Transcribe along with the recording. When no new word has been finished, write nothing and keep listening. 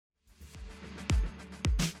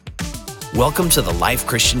Welcome to the Life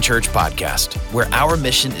Christian Church podcast, where our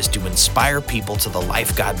mission is to inspire people to the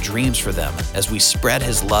life God dreams for them as we spread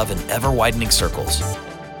His love in ever-widening circles.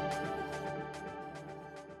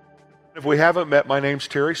 If we haven't met, my name's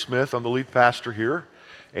Terry Smith. I'm the lead pastor here.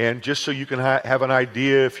 And just so you can have an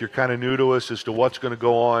idea, if you're kind of new to us, as to what's going to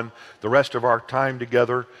go on the rest of our time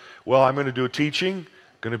together, well, I'm going to do a teaching,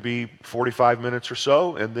 going to be 45 minutes or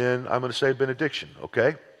so, and then I'm going to say a benediction,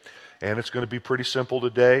 okay? And it's going to be pretty simple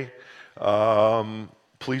today.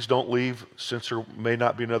 Please don't leave, since there may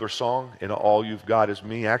not be another song, and all you've got is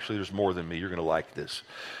me. Actually, there's more than me. You're going to like this.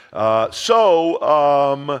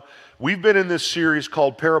 We've been in this series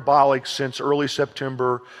called Parabolic since early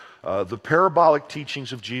September. The parabolic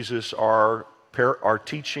teachings of Jesus are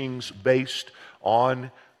teachings based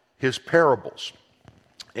on His parables.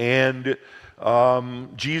 And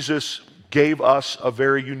Jesus gave us a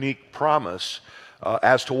very unique promise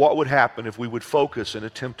as to what would happen if we would focus and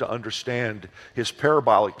attempt to understand His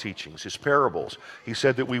parabolic teachings, His parables. He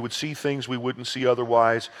said that we would see things we wouldn't see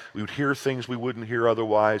otherwise, we would hear things we wouldn't hear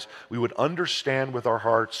otherwise, we would understand with our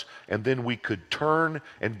hearts, and then we could turn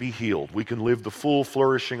and be healed. We can live the full,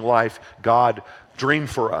 flourishing life God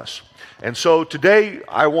dreamed for us. And so today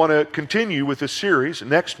I want to continue with this series.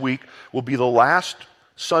 Next week will be the last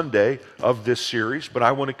Sunday of this series, but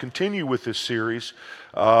I want to continue with this series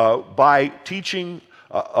by teaching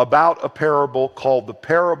about a parable called the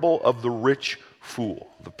parable of the rich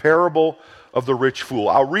fool. The parable of the rich fool.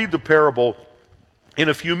 I'll read the parable in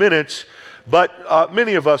a few minutes, but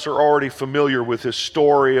many of us are already familiar with this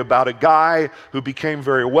story about a guy who became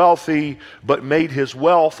very wealthy, but made his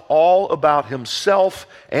wealth all about himself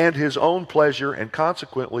and his own pleasure, and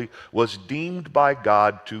consequently was deemed by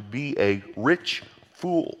God to be a rich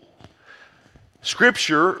fool.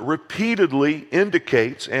 Scripture repeatedly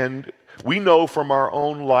indicates, and we know from our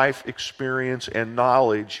own life experience and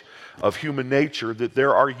knowledge of human nature, that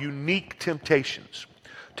there are unique temptations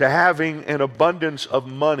to having an abundance of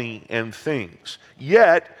money and things.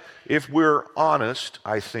 Yet, if we're honest,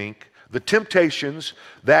 I think, the temptations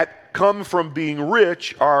that come from being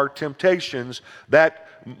rich are temptations that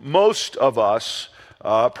most of us,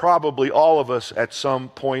 probably all of us at some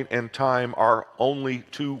point in time, are only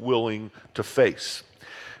too willing to face.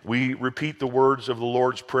 We repeat the words of the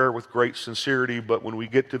Lord's Prayer with great sincerity, but when we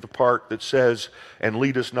get to the part that says, "And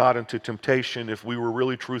lead us not into temptation," if we were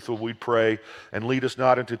really truthful, we'd pray, "And lead us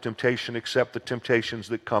not into temptation except the temptations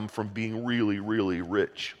that come from being really, really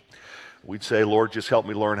rich." We'd say, "Lord, just help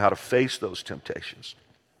me learn how to face those temptations."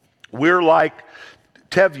 We're like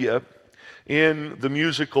Tevye in the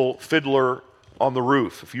musical Fiddler on the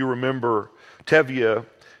Roof. If you remember Tevye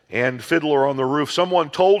and Fiddler on the Roof, someone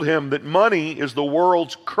told him that money is the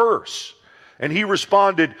world's curse. And he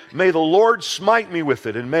responded, "May the Lord smite me with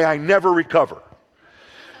it, and may I never recover."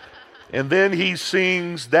 And then he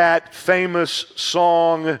sings that famous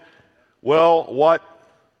song. Well, what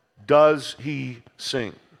does he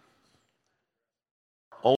sing?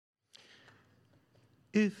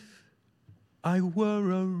 If I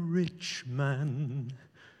were a rich man,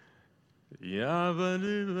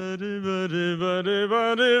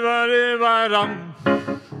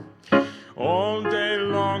 all day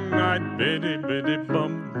long I'd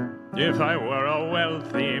biddy-biddy-bum. If I were a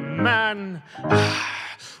wealthy man,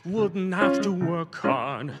 wouldn't have to work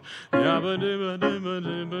hard.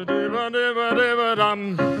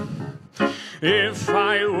 If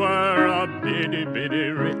I were a bitty-bitty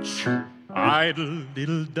rich, idle,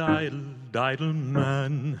 diddle, diddle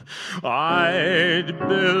man, I'd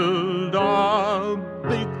build a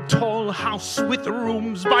big tall house with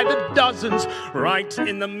rooms by the dozens right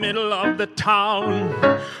in the middle of the town.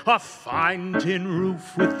 A fine tin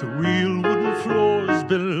roof with real wooden floors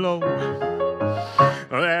below.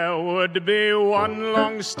 There would be one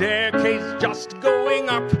long staircase just going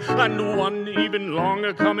up, and one even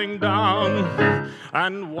longer coming down,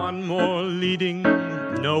 and one more leading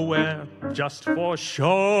nowhere, just for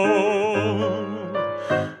show.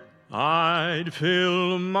 I'd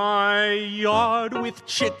fill my yard with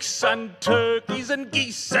chicks and turkeys and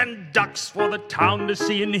geese and ducks for the town to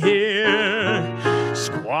see and hear,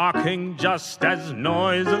 squawking just as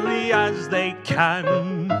noisily as they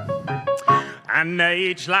can. And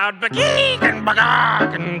each loud ba-geek and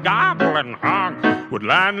ba-gawk and gobble and honk would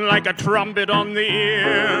land like a trumpet on the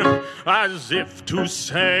ear, as if to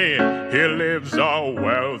say, "Here lives a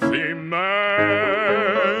wealthy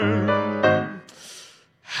man."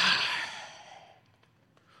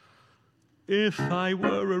 If I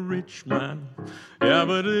were a rich man,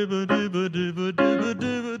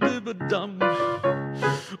 yabba-dibba-dibba-dibba-dibba-dibba-dibba-dum,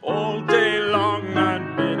 all day long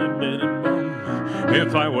I'd biddy-biddy-bum.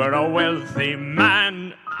 If I were a wealthy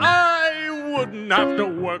man, I wouldn't have to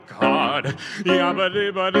work hard.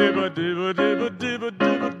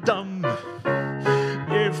 Yabba-dibba-dibba-dibba-dibba-dibba-dibba-dum.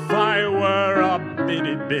 If I were a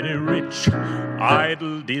bitty rich,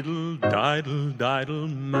 idle-diddle-diddle-diddle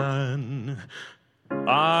man,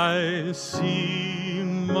 I see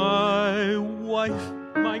my wife,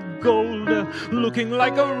 my gold, looking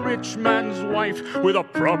like a rich man's wife with a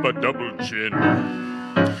proper double chin,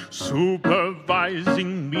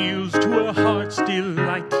 supervising meals to her heart's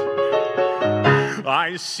delight.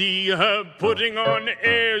 I see her putting on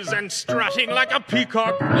airs and strutting like a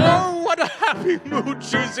peacock. Oh, what a happy mood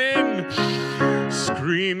she's in!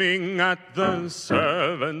 Screaming at the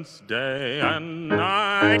servants day and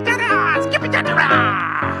night. Ta-da!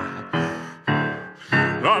 Skippy-da-da-da!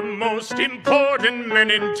 The most important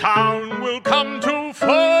men in town will come to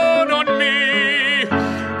phone on me.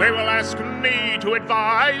 They will ask me to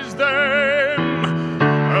advise them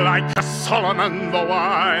like Solomon the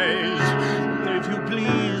Wise. If you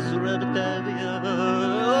please, Rabbitavia,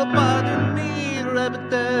 oh, pardon me,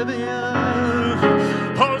 Rabbitavia,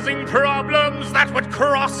 posing problems that would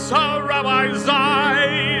cross a rabbi's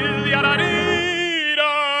eyes.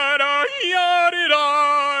 Yada-dee-da-da,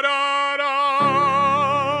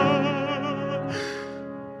 yada-da-da-da.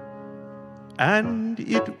 And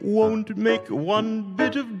it won't make one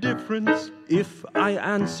bit of difference if I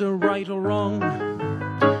answer right or wrong.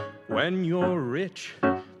 When you're rich,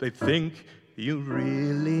 they think you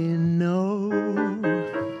really know.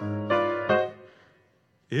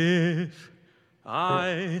 If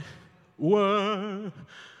I were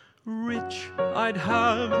rich, I'd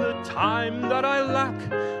have the time that I lack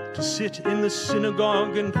to sit in the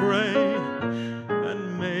synagogue and pray,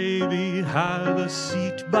 and maybe have a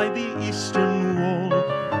seat by the eastern wall.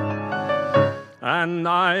 And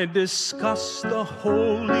I discuss the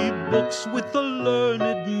holy books with the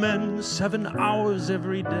learned men 7 hours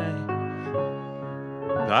every day.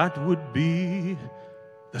 That would be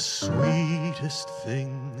the sweetest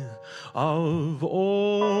thing of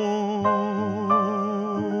all.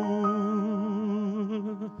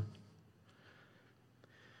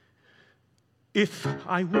 If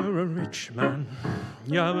I were a rich man,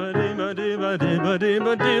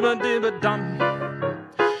 yabba-dibba-dibba-dibba-dibba-dibba-dibba-dum,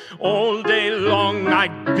 all day long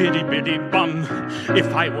I'd biddy-biddy-bum.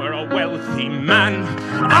 If I were a wealthy man,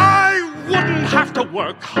 I wouldn't have to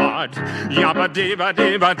work hard.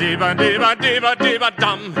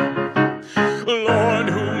 Yabba-dibba-dibba-dibba-dibba-dibba-dibba-dum. Lord,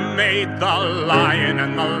 who made the lion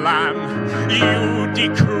and the lamb, you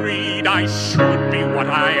decreed I should be what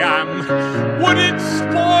I am. Would it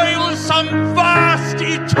spoil some vast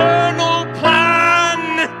eternal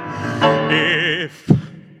plan if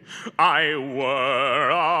I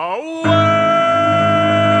were a wealthy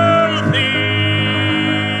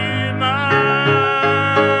man?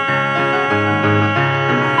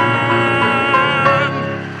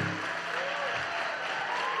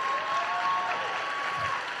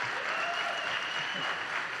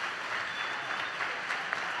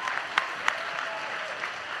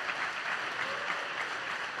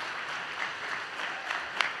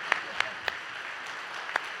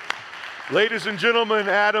 Ladies and gentlemen,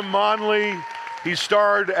 Adam Monley. He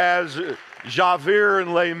starred as Javert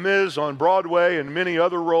in Les Mis on Broadway and many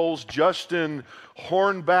other roles. Justin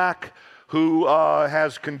Hornback, who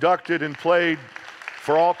has conducted and played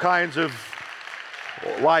for all kinds of,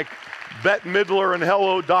 like Bette Midler and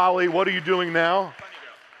Hello Dolly. What are you doing now?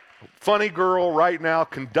 Funny Girl right now,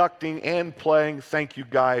 conducting and playing. Thank you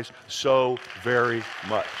guys so very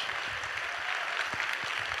much.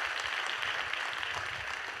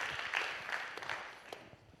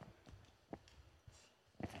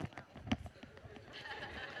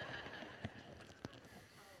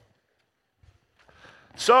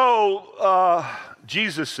 So,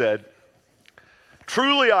 Jesus said,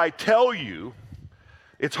 "Truly I tell you,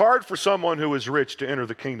 it's hard for someone who is rich to enter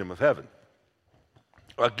the kingdom of heaven.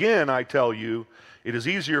 Again, I tell you, it is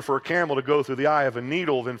easier for a camel to go through the eye of a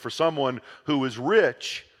needle than for someone who is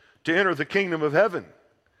rich to enter the kingdom of heaven."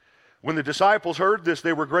 When the disciples heard this,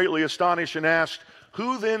 they were greatly astonished and asked,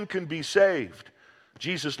 "Who then can be saved?"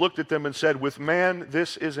 Jesus looked at them and said, "With man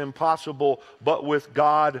this is impossible, but with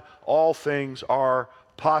God all things are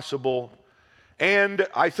possible." And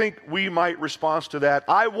I think we might respond to that.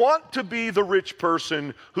 I want to be the rich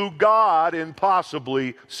person who God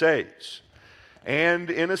impossibly saves.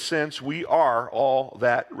 And in a sense, we are all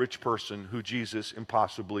that rich person who Jesus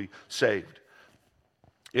impossibly saved.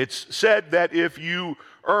 It's said that if you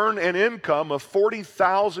earn an income of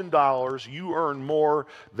 $40,000, you earn more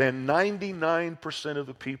than 99% of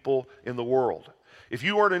the people in the world. If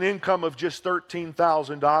you earn an income of just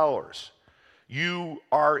 $13,000, you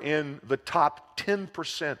are in the top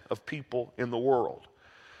 10% of people in the world.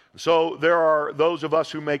 So there are those of us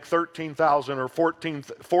who make $13,000 or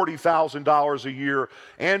 $40,000 a year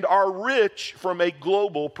and are rich from a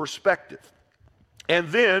global perspective. And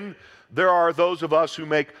then there are those of us who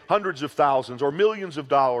make hundreds of thousands or millions of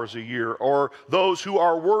dollars a year, or those who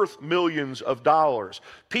are worth millions of dollars.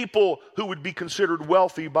 People who would be considered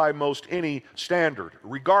wealthy by most any standard.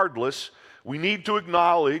 Regardless, we need to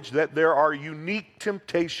acknowledge that there are unique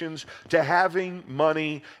temptations to having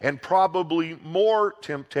money, and probably more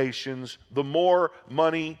temptations the more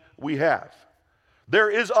money we have. There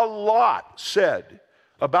is a lot said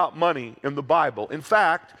about money in the Bible. In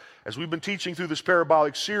fact, as we've been teaching through this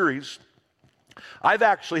parabolic series, I've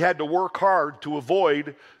actually had to work hard to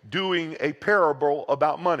avoid doing a parable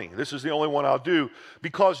about money. This is the only one I'll do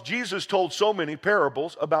because Jesus told so many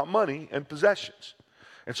parables about money and possessions.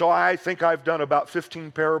 And so I think I've done about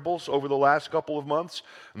 15 parables over the last couple of months.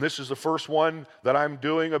 And this is the first one that I'm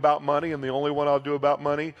doing about money and the only one I'll do about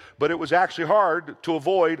money. But it was actually hard to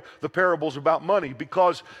avoid the parables about money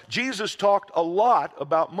because Jesus talked a lot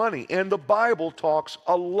about money and the Bible talks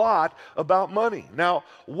a lot about money. Now,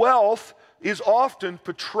 wealth is often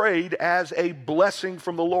portrayed as a blessing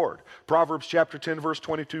from the Lord. Proverbs chapter 10, verse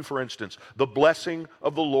 22, for instance, the blessing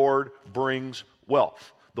of the Lord brings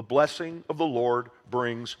wealth. The blessing of the Lord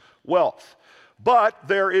brings wealth. But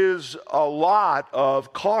there is a lot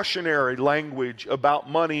of cautionary language about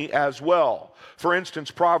money as well. For instance,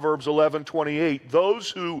 Proverbs 11:28, those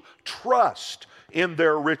who trust in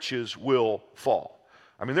their riches will fall.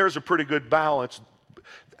 I mean, there's a pretty good balance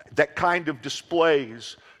that kind of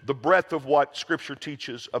displays the breadth of what Scripture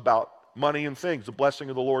teaches about money and things. The blessing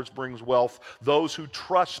of the Lord brings wealth. Those who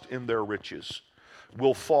trust in their riches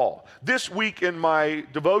will fall. This week in my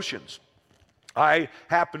devotions, I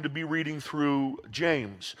happened to be reading through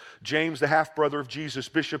James. James, the half-brother of Jesus,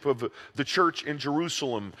 bishop of the church in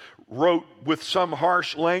Jerusalem, wrote with some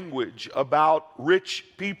harsh language about rich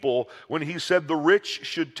people when he said the rich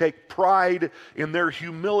should take pride in their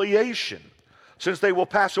humiliation, since they will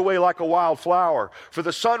pass away like a wild flower. For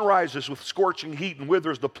the sun rises with scorching heat and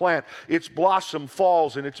withers the plant. Its blossom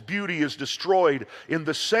falls and its beauty is destroyed. In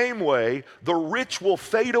the same way, the rich will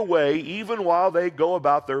fade away even while they go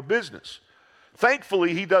about their business.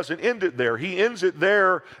 Thankfully, he doesn't end it there. He ends it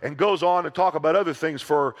there and goes on to talk about other things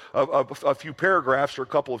for a few paragraphs or a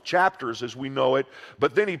couple of chapters as we know it.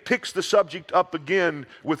 But then he picks the subject up again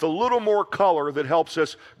with a little more color that helps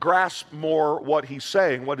us grasp more what he's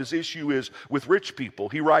saying, what his issue is with rich people.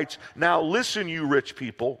 He writes, "Now listen, you rich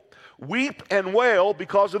people. Weep and wail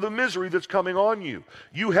because of the misery that's coming on you.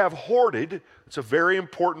 You have hoarded," it's a very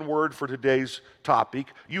important word for today's topic,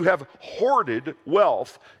 "you have hoarded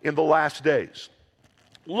wealth in the last days.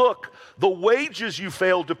 Look, the wages you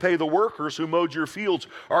failed to pay the workers who mowed your fields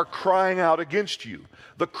are crying out against you.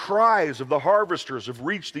 The cries of the harvesters have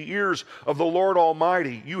reached the ears of the Lord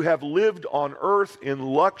Almighty. You have lived on earth in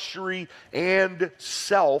luxury and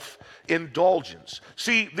self-indulgence."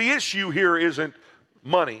 See, the issue here isn't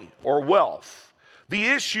money or wealth. The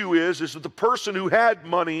issue is that the person who had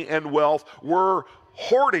money and wealth were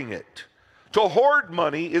hoarding it. To hoard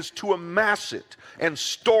money is to amass it and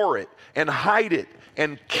store it and hide it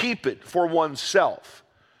and keep it for oneself.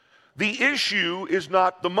 The issue is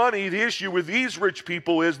not the money. The issue with these rich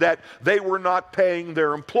people is that they were not paying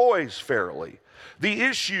their employees fairly. The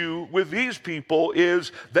issue with these people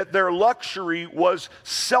is that their luxury was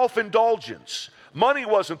self-indulgence. Money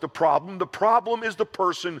wasn't the problem. The problem is the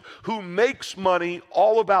person who makes money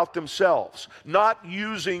all about themselves, not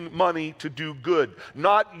using money to do good,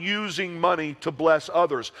 not using money to bless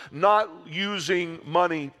others, not using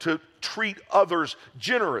money to treat others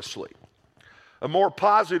generously. A more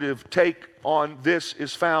positive take on this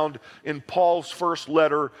is found in Paul's first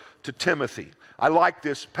letter to Timothy. I like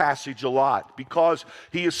this passage a lot because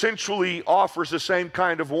he essentially offers the same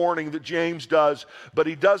kind of warning that James does, but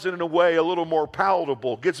he does it in a way a little more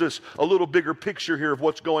palatable, gives us a little bigger picture here of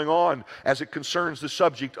what's going on as it concerns the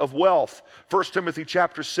subject of wealth. 1 Timothy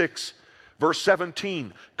chapter 6, verse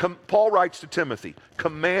 17, Paul writes to Timothy,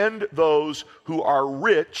 "Command those who are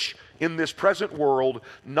rich in this present world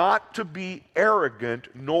not to be arrogant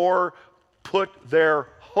nor put their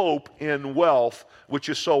hope in wealth, which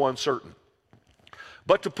is so uncertain,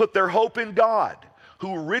 but to put their hope in God,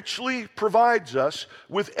 who richly provides us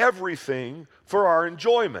with everything for our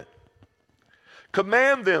enjoyment.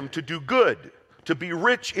 Command them to do good, to be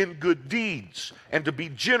rich in good deeds, and to be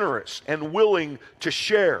generous and willing to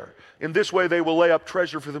share. In this way they will lay up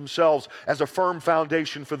treasure for themselves as a firm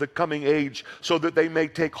foundation for the coming age, so that they may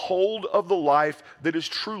take hold of the life that is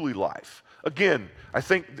truly life, Again, I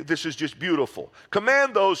think that this is just beautiful.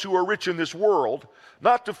 Command those who are rich in this world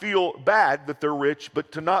not to feel bad that they're rich,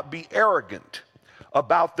 but to not be arrogant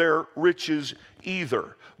about their riches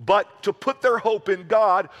either, but to put their hope in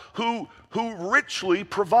God who richly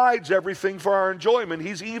provides everything for our enjoyment.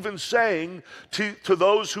 He's even saying to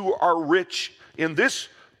those who are rich in this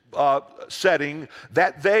setting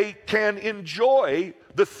that they can enjoy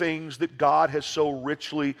the things that God has so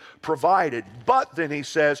richly provided. But then he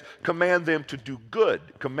says, command them to do good,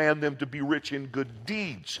 command them to be rich in good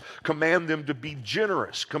deeds, command them to be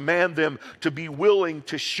generous, command them to be willing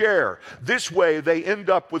to share. This way they end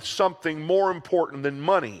up with something more important than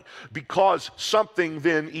money, because something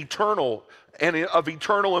then eternal and of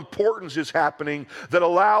eternal importance is happening that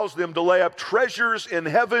allows them to lay up treasures in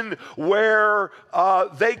heaven where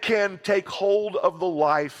they can take hold of the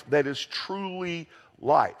life that is truly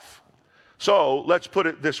life. So let's put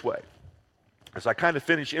it this way. As I kind of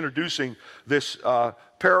finish introducing this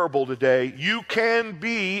parable today, you can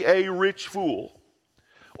be a rich fool,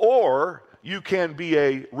 or you can be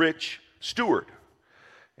a rich steward.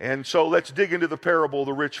 And so let's dig into the parable of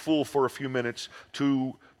the rich fool for a few minutes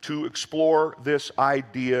to explore this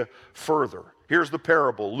idea further. Here's the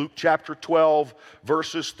parable, Luke chapter 12,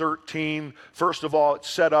 verses 13. First of all, it's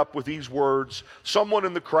set up with these words. Someone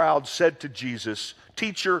in the crowd said to Jesus,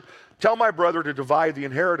 "Teacher, tell my brother to divide the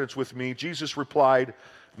inheritance with me." Jesus replied,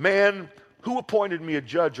 "Man, who appointed me a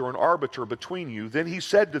judge or an arbiter between you?" Then he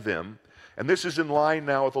said to them, and this is in line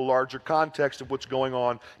now with the larger context of what's going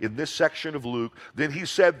on in this section of Luke. Then he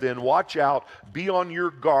said then, "Watch out, be on your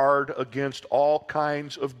guard against all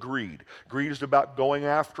kinds of greed." Greed is about going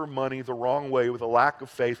after money the wrong way with a lack of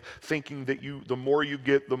faith, thinking that the more you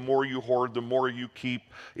get, the more you hoard, the more you keep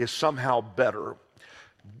is somehow better.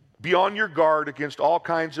 Be on your guard against all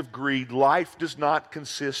kinds of greed. Life does not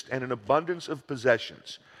consist in an abundance of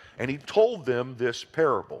possessions. And he told them this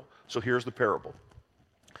parable. So here's the parable.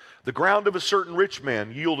 The ground of a certain rich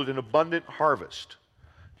man yielded an abundant harvest.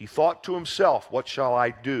 He thought to himself, "What shall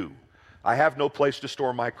I do? I have no place to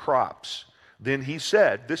store my crops." Then he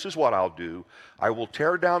said, "This is what I'll do. I will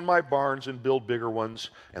tear down my barns and build bigger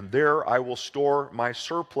ones, and there I will store my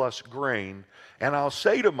surplus grain. And I'll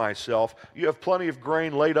say to myself, you have plenty of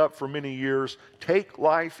grain laid up for many years. Take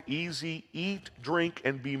life easy, eat, drink,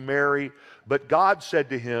 and be merry." But God said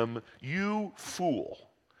to him, "You fool."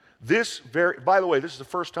 By the way, this is the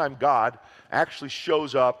first time God actually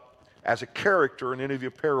shows up as a character in any of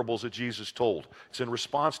the parables that Jesus told. It's in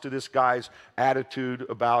response to this guy's attitude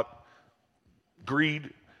about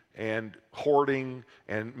greed and hoarding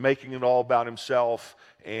and making it all about himself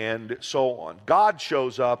and so on. God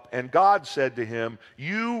shows up and God said to him,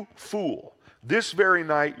 "You fool, this very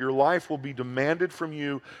night your life will be demanded from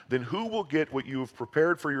you. Then who will get what you have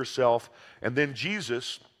prepared for yourself?" And then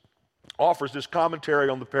Jesus offers this commentary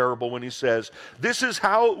on the parable when he says, "This is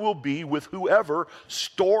how it will be with whoever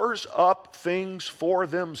stores up things for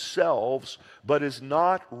themselves, but is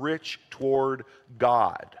not rich toward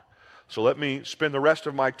God." So let me spend the rest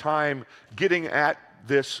of my time getting at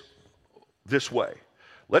this way.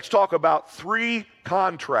 Let's talk about three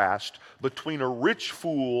contrasts between a rich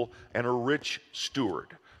fool and a rich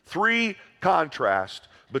steward. Three contrasts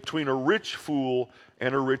between a rich fool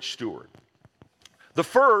and a rich steward. The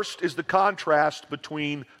first is the contrast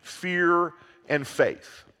between fear and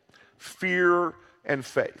faith. Fear and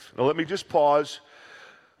faith. Now let me just pause,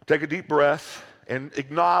 take a deep breath, and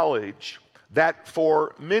acknowledge that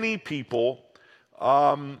for many people,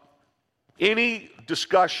 any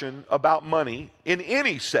discussion about money in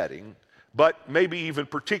any setting, but maybe even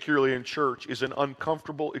particularly in church, is an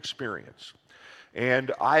uncomfortable experience.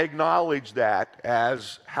 And I acknowledge that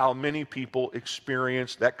as how many people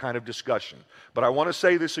experience that kind of discussion. But I want to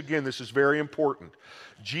say this again, this is very important.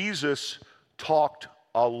 Jesus talked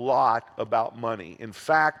a lot about money. In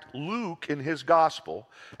fact, Luke in his gospel,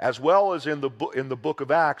 as well as in the book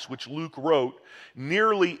of Acts, which Luke wrote,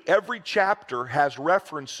 nearly every chapter has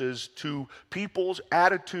references to people's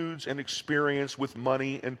attitudes and experience with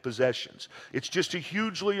money and possessions. It's just a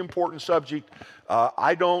hugely important subject.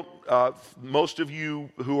 Most of you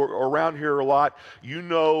who are around here a lot, you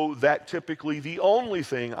know that typically the only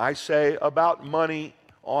thing I say about money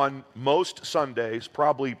on most Sundays,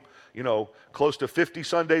 probably close to 50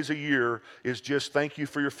 Sundays a year, is just thank you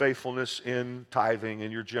for your faithfulness in tithing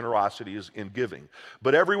and your generosity in giving.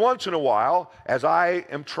 But every once in a while, as I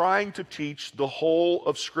am trying to teach the whole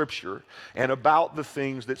of Scripture and about the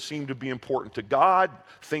things that seem to be important to God,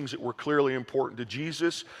 things that were clearly important to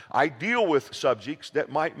Jesus, I deal with subjects that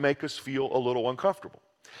might make us feel a little uncomfortable.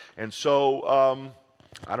 And so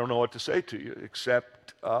I don't know what to say to you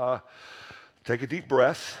except take a deep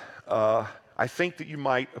breath. I think that you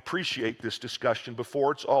might appreciate this discussion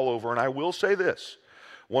before it's all over. And I will say this.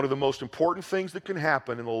 One of the most important things that can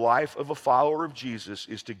happen in the life of a follower of Jesus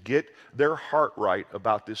is to get their heart right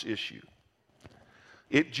about this issue.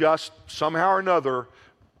 It just, somehow or another,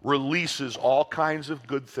 releases all kinds of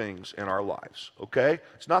good things in our lives, okay?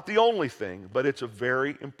 It's not the only thing, but it's a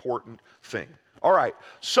very important thing. All right,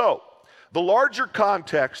 so the larger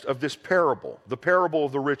context of this parable, the parable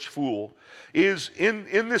of the rich fool, is in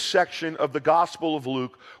this section of the Gospel of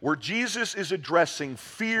Luke where Jesus is addressing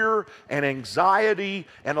fear and anxiety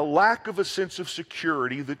and a lack of a sense of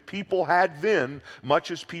security that people had then,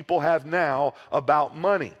 much as people have now, about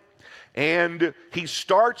money. And he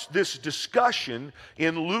starts this discussion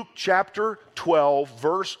in Luke chapter 12,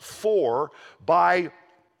 verse 4, by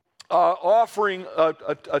offering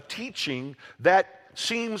a teaching that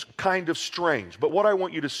seems kind of strange. But what I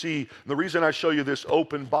want you to see, and the reason I show you this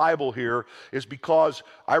open Bible here, is because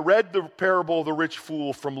I read the parable of the rich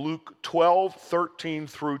fool from Luke 12, 13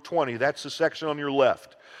 through 20. That's the section on your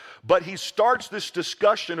left. But he starts this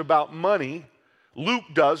discussion about money. Luke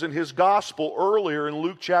does in his gospel earlier in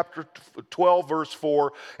Luke chapter 12, verse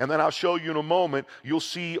 4, and then I'll show you in a moment. You'll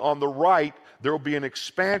see on the right there will be an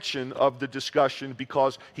expansion of the discussion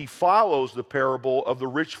because he follows the parable of the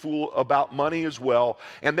rich fool about money as well.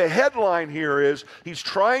 And the headline here is he's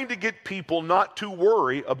trying to get people not to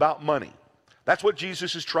worry about money. That's what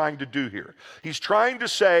Jesus is trying to do here. He's trying to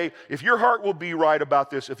say, if your heart will be right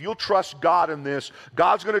about this, if you'll trust God in this,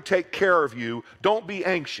 God's going to take care of you. Don't be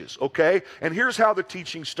anxious, okay? And here's how the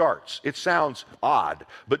teaching starts. It sounds odd,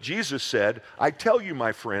 but Jesus said, I tell you,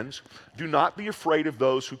 my friends, do not be afraid of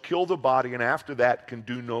those who kill the body and after that can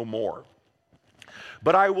do no more.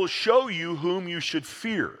 But I will show you whom you should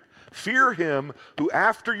fear. Fear him who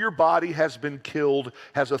after your body has been killed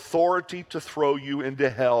has authority to throw you into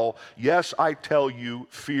hell. Yes, I tell you,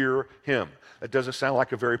 fear him. That doesn't sound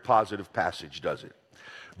like a very positive passage, does it?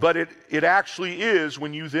 But it actually is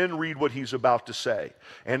when you then read what he's about to say.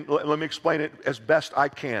 And let me explain it as best I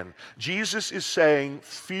can. Jesus is saying,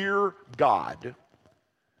 fear God,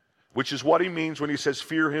 which is what he means when he says,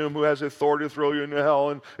 fear him who has authority to throw you into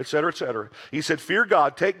hell, and et cetera, et cetera. He said, fear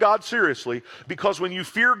God, take God seriously, because when you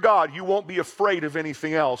fear God, you won't be afraid of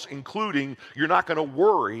anything else, including you're not going to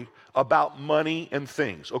worry about money and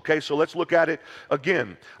things. Okay, so let's look at it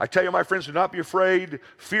again. I tell you, my friends, do not be afraid.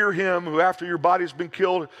 Fear him who after your body's been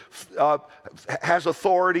killed has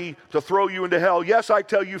authority to throw you into hell. Yes, I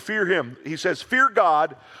tell you, fear him. He says, fear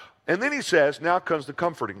God. And then he says, now comes the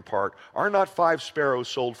comforting part, are not 5 sparrows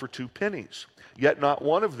sold for 2 pennies? Yet not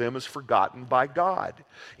one of them is forgotten by God.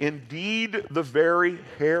 Indeed, the very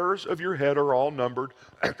hairs of your head are all numbered.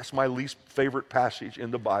 That's my least favorite passage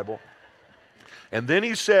in the Bible. And then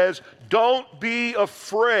he says, don't be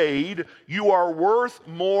afraid, you are worth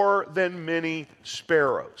more than many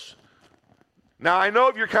sparrows. Now, I know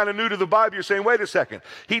if you're kind of new to the Bible, you're saying, wait a second.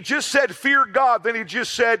 He just said, fear God, then he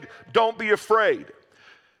just said, don't be afraid.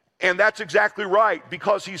 And that's exactly right,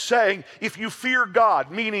 because he's saying, if you fear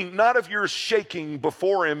God, meaning not if you're shaking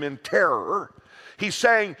before him in terror, he's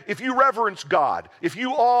saying, if you reverence God, if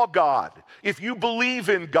you awe God, if you believe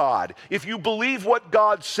in God, if you believe what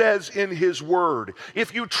God says in his word,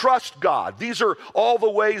 if you trust God, these are all the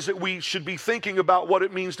ways that we should be thinking about what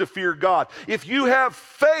it means to fear God. If you have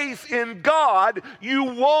faith in God, you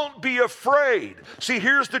won't be afraid. See,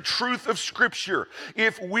 here's the truth of Scripture.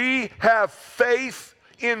 If we have faith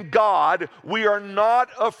in God, we are not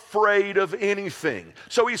afraid of anything.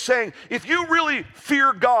 So he's saying, if you really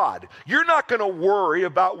fear God, you're not going to worry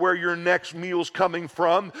about where your next meal's coming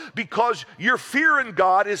from, because your fear in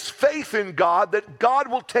God is faith in God that God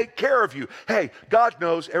will take care of you. Hey, God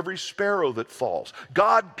knows every sparrow that falls.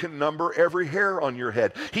 God can number every hair on your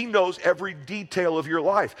head. He knows every detail of your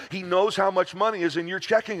life. He knows how much money is in your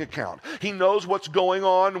checking account. He knows what's going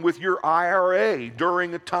on with your IRA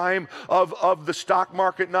during a time of the stock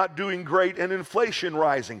market not doing great and inflation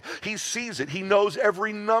rising. He sees it. He knows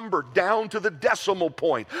every number down to the decimal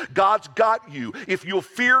point. God's got you. If you'll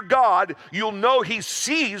fear God, you'll know he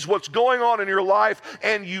sees what's going on in your life,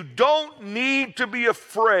 and you don't need to be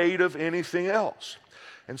afraid of anything else.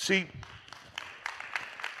 And see,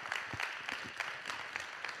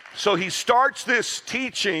 so he starts this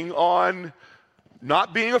teaching on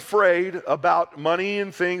not being afraid about money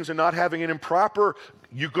and things and not having an improper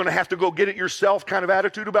you're going to have to go get it yourself kind of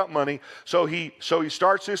attitude about money. So he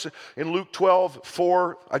starts this in Luke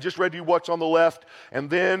 12:4. I just read you what's on the left. And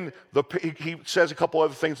then he says a couple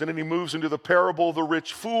other things. And then he moves into the parable of the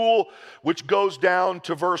rich fool, which goes down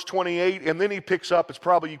to verse 28. And then he picks up,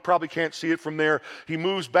 you probably can't see it from there. He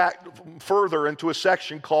moves back further into a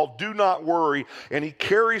section called Do Not Worry. And he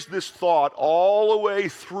carries this thought all the way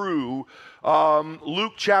through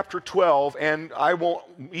Luke chapter 12, and I won't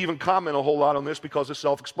even comment a whole lot on this because it's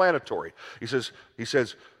self-explanatory. He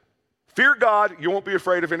says, fear God, you won't be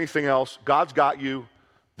afraid of anything else. God's got you.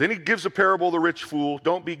 Then he gives a parable of the rich fool.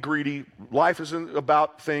 Don't be greedy. Life isn't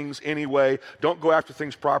about things anyway. Don't go after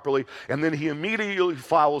things properly. And then he immediately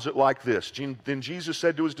follows it like this. Then Jesus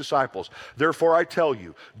said to his disciples, therefore I tell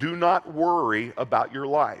you, do not worry about your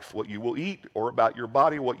life, what you will eat, or about your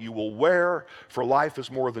body, what you will wear. For life is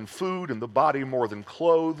more than food, and the body more than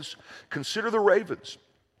clothes. Consider the ravens.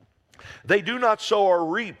 They do not sow or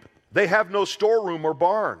reap. They have no storeroom or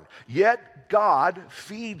barn, yet God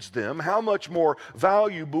feeds them. How much more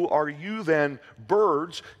valuable are you than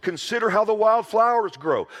birds? Consider how the wild flowers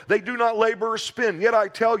grow. They do not labor or spin. Yet I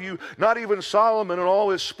tell you, not even Solomon in all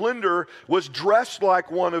his splendor was dressed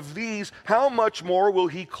like one of these. How much more will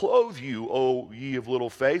he clothe you, O ye of little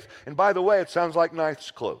faith? And by the way, it sounds like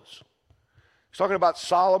nice clothes. He's talking about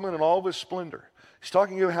Solomon and all of his splendor. He's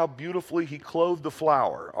talking about how beautifully he clothed the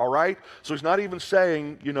flower, all right? So he's not even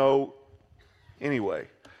saying, anyway,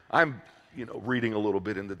 I'm reading a little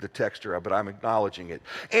bit into the text here, but I'm acknowledging it.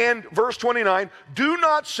 And verse 29, do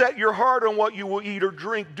not set your heart on what you will eat or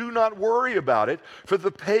drink. Do not worry about it, for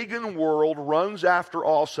the pagan world runs after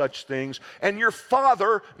all such things, and your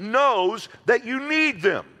Father knows that you need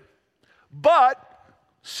them. But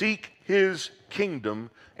seek his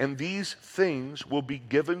kingdom, and these things will be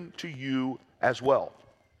given to you as well.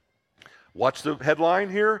 What's the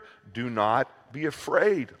headline here? Do not be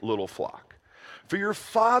afraid, little flock, for your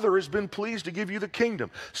Father has been pleased to give you the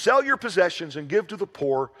kingdom. Sell your possessions and give to the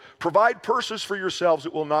poor. Provide purses for yourselves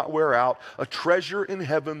that will not wear out, a treasure in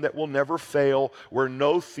heaven that will never fail, where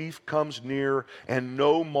no thief comes near and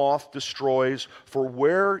no moth destroys. For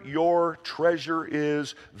where your treasure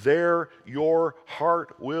is, there your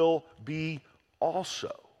heart will be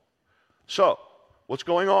also. So, what's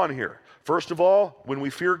going on here? First of all, when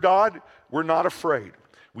we fear God, we're not afraid.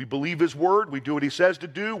 We believe his word. We do what he says to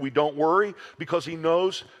do. We don't worry because we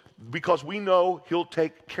know he'll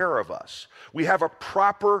take care of us. We have a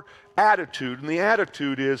proper attitude, and the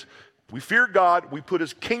attitude is we fear God, we put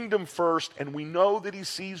his kingdom first, and we know that he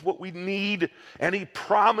sees what we need, and he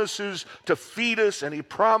promises to feed us, and he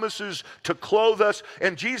promises to clothe us.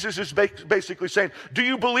 And Jesus is basically saying, do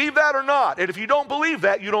you believe that or not? And if you don't believe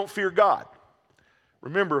that, you don't fear God.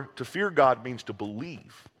 Remember, to fear God means to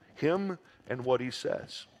believe him and what he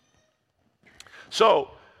says. So,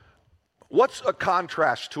 what's a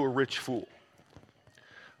contrast to a rich fool?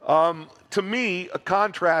 To me, a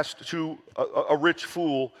contrast to a rich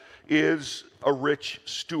fool is a rich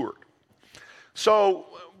steward. So,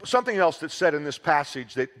 something else that's said in this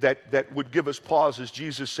passage that would give us pause is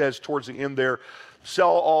Jesus says towards the end there, sell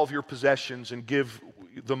all of your possessions and give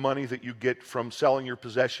the money that you get from selling your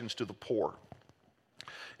possessions to the poor.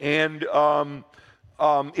 And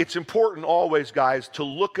it's important always, guys, to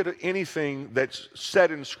look at anything that's said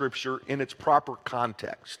in Scripture in its proper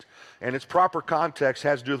context. And its proper context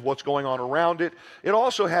has to do with what's going on around it. It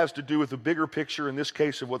also has to do with the bigger picture, in this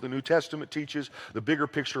case, of what the New Testament teaches, the bigger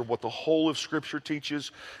picture of what the whole of Scripture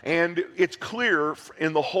teaches. And it's clear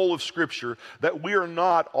in the whole of Scripture that we are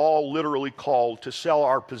not all literally called to sell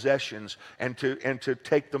our possessions and to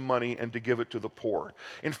take the money and to give it to the poor.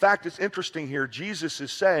 In fact, it's interesting here. Jesus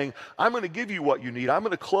is saying, I'm going to give you what you need. I'm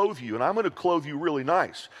going to clothe you, and I'm going to clothe you really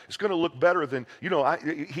nice. It's going to look better than,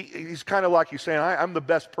 he's kind of like he's saying, I'm the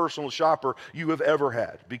best personal shopper you have ever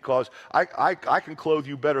had, because I can clothe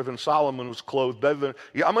you better than Solomon was clothed, I'm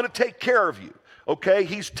going to take care of you. Okay,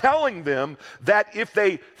 he's telling them that if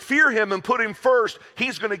they fear him and put him first,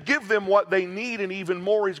 he's going to give them what they need, and even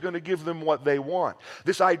more, he's going to give them what they want.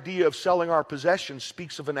 This idea of selling our possessions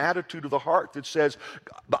speaks of an attitude of the heart that says,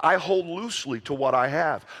 I hold loosely to what I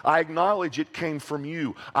have. I acknowledge it came from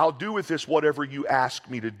you. I'll do with this whatever you ask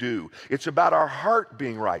me to do. It's about our heart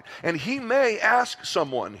being right. And he may ask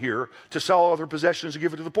someone here to sell all their possessions and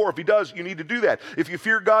give it to the poor. If he does, you need to do that. If you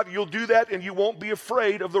fear God, you'll do that, and you won't be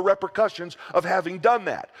afraid of the repercussions of having done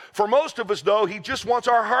that. For most of us, though, he just wants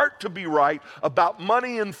our heart to be right about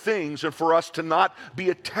money and things, and for us to not be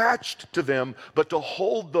attached to them, but to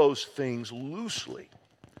hold those things loosely.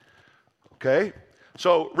 Okay?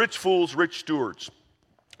 So, rich fools, rich stewards.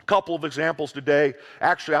 Couple of examples today.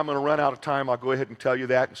 Actually, I'm going to run out of time. I'll go ahead and tell you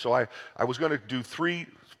that. And so I was going to do 3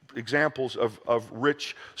 examples of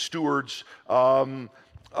rich stewards. I'll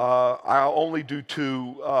only do 2.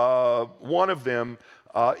 One of them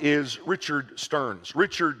is Richard Stearns.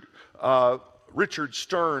 Richard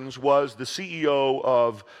Stearns was the CEO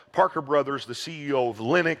of Parker Brothers, the CEO of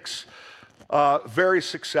Lennox. Very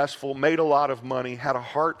successful, made a lot of money, had a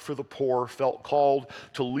heart for the poor, felt called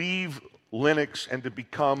to leave Lennox and to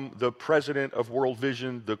become the president of World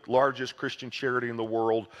Vision, the largest Christian charity in the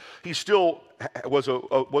world. He still was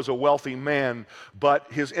a wealthy man, but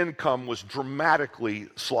his income was dramatically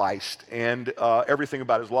sliced, and everything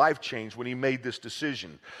about his life changed when he made this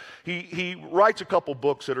decision. He writes a couple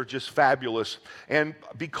books that are just fabulous, and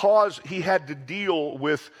because he had to deal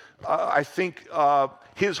with, I think,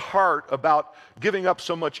 his heart about giving up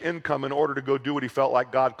so much income in order to go do what he felt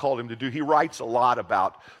like God called him to do, he writes a lot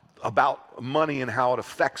about money and how it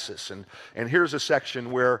affects us. And here's a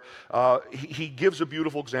section where he gives a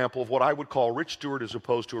beautiful example of what I would call a rich steward as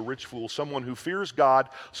opposed to a rich fool, someone who fears God,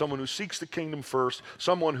 someone who seeks the kingdom first,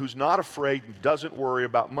 someone who's not afraid and doesn't worry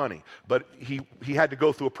about money. But he had to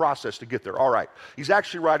go through a process to get there. All right. He's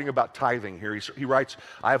actually writing about tithing here. He writes,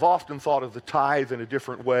 I have often thought of the tithe in a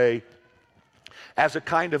different way, as a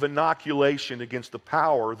kind of inoculation against the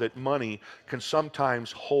power that money can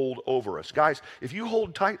sometimes hold over us. Guys, if you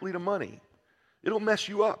hold tightly to money, it'll mess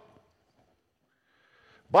you up.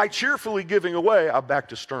 By cheerfully giving away, I'm back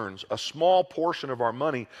to Stearns, a small portion of our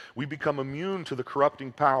money, we become immune to the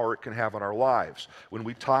corrupting power it can have on our lives. When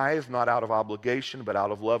we tithe, not out of obligation, but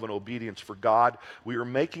out of love and obedience for God, we are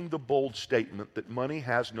making the bold statement that money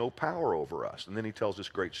has no power over us. And then he tells this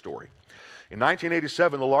great story. In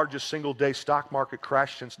 1987, the largest single-day stock market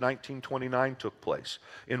crash since 1929 took place.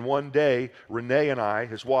 In one day, Renee and I,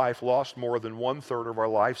 his wife, lost more than 1/3 of our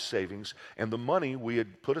life savings and the money we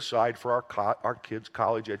had put aside for our kids'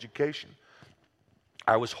 college education.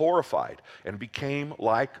 I was horrified and became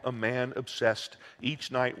like a man obsessed,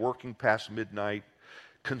 each night working past midnight,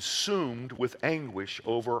 consumed with anguish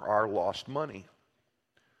over our lost money.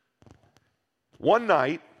 One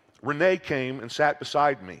night, Renee came and sat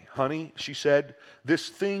beside me. Honey, she said, this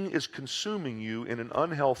thing is consuming you in an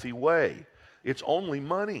unhealthy way. It's only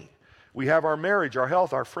money. We have our marriage, our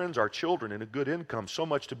health, our friends, our children, and a good income, so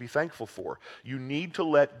much to be thankful for. You need to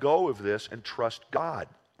let go of this and trust God.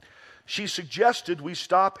 She suggested we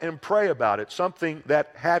stop and pray about it, something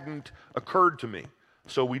that hadn't occurred to me.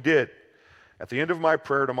 So we did. At the end of my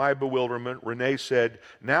prayer, to my bewilderment, Renee said,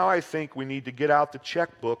 now I think we need to get out the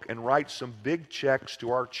checkbook and write some big checks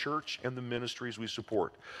to our church and the ministries we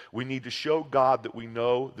support. We need to show God that we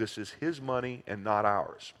know this is His money and not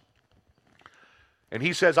ours. And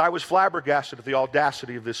he says, I was flabbergasted at the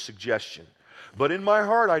audacity of this suggestion. But in my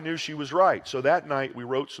heart, I knew she was right. So that night, we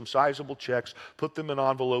wrote some sizable checks, put them in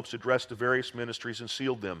envelopes addressed to various ministries, and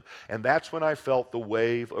sealed them. And that's when I felt the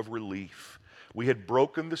wave of relief. We had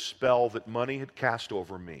broken the spell that money had cast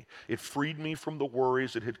over me. It freed me from the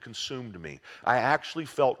worries that had consumed me. I actually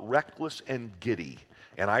felt reckless and giddy.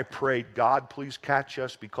 And I prayed, God, please catch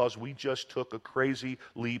us because we just took a crazy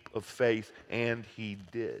leap of faith, and He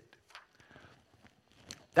did.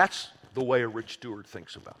 That's the way a rich steward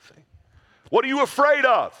thinks about things. What are you afraid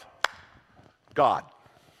of? God.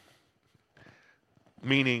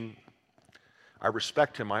 Meaning, I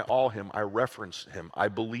respect Him, I awe Him, I reverence Him, I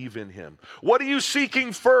believe in Him. What are you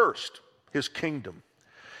seeking first? His kingdom.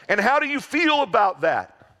 And how do you feel about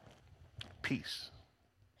that? Peace.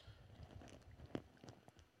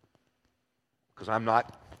 Because I'm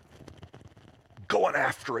not going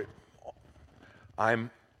after it. I'm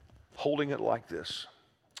holding it like this.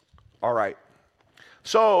 All right.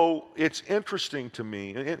 So it's interesting to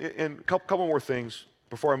me, and a couple more things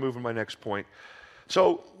before I move on to my next point.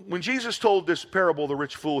 So when Jesus told this parable, the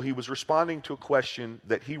rich fool, he was responding to a question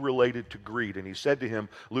that he related to greed. And he said to him,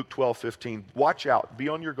 Luke 12:15, watch out, be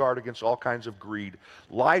on your guard against all kinds of greed.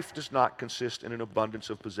 Life does not consist in an abundance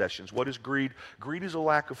of possessions. What is greed? Greed is a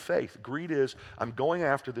lack of faith. Greed is, I'm going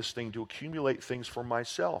after this thing to accumulate things for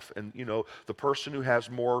myself. And, you know, the person who has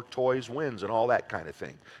more toys wins and all that kind of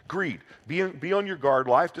thing. Greed. Be on your guard.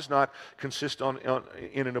 Life does not consist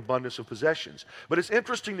in an abundance of possessions. But it's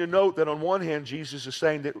interesting to note that on one hand, Jesus is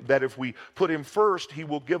saying that if we put Him first, He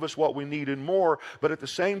will give us what we need and more, but at the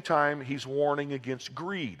same time, He's warning against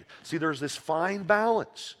greed. See, there's this fine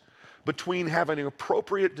balance between having an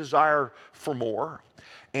appropriate desire for more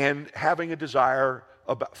and having a desire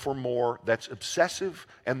for more that's obsessive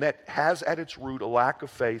and that has at its root a lack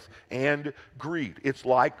of faith and greed. It's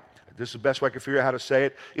like, this is the best way I can figure out how to say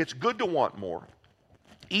it, it's good to want more.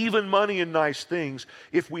 even money and nice things,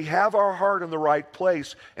 if we have our heart in the right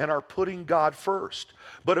place and are putting God first.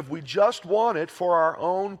 But if we just want it for our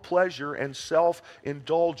own pleasure and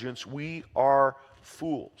self-indulgence, we are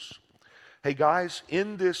fools. Hey guys,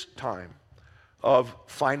 in this time of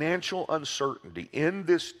financial uncertainty, in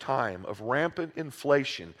this time of rampant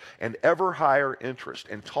inflation and ever higher interest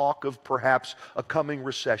and talk of perhaps a coming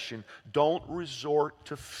recession, don't resort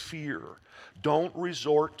to fear. Don't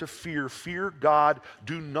resort to fear. Fear God.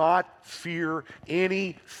 Do not fear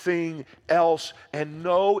anything else. And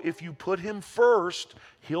know if you put Him first,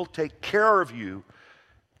 He'll take care of you,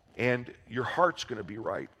 and your heart's going to be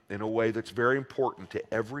right in a way that's very important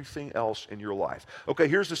to everything else in your life. Okay,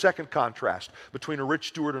 here's the second contrast between a rich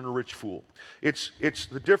steward and a rich fool. It's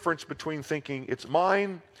the difference between thinking it's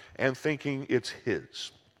mine and thinking it's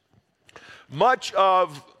his. Much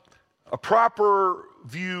of a proper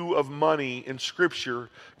view of money in Scripture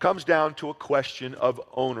comes down to a question of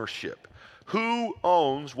ownership. Who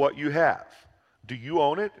owns what you have? Do you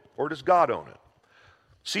own it, or does God own it?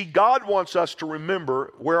 See, God wants us to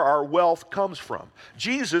remember where our wealth comes from.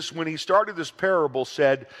 Jesus, when He started this parable,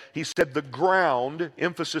 said, the ground,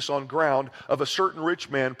 emphasis on ground, of a certain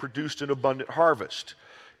rich man produced an abundant harvest.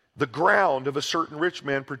 The ground of a certain rich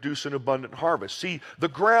man produced an abundant harvest. See, the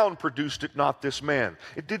ground produced it, not this man.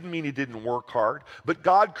 It didn't mean he didn't work hard, but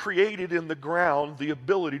God created in the ground the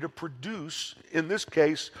ability to produce, in this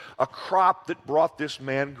case, a crop that brought this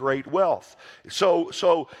man great wealth. So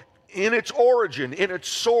in its origin, in its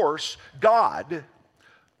source, God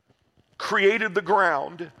created the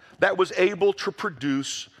ground that was able to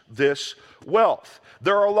produce this wealth.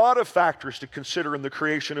 There are a lot of factors to consider in the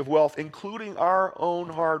creation of wealth, including our own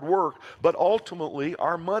hard work, but ultimately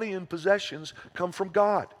our money and possessions come from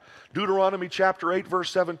God. Deuteronomy chapter 8, verse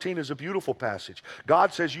 17 is a beautiful passage.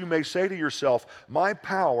 God says, you may say to yourself, my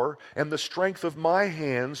power and the strength of my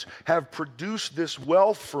hands have produced this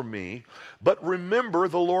wealth for me, but remember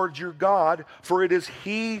the Lord your God, for it is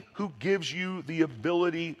He who gives you the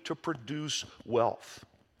ability to produce wealth.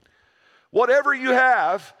 Whatever you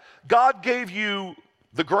have, God gave you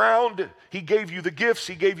the ground, He gave you the gifts,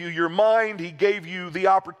 He gave you your mind, He gave you the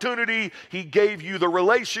opportunity, He gave you the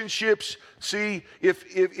relationships. See,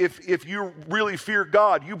 if you really fear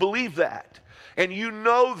God, you believe that. And you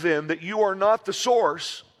know then that you are not the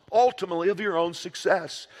source, ultimately, of your own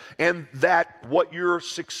success. And that what your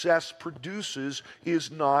success produces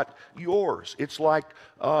is not yours. It's like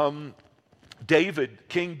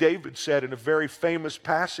King David said in a very famous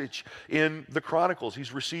passage in the Chronicles.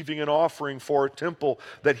 He's receiving an offering for a temple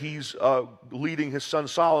that he's leading his son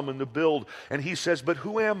Solomon to build. And he says, but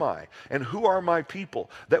who am I and who are my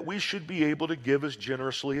people that we should be able to give as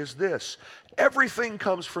generously as this? Everything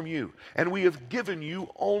comes from you, and we have given you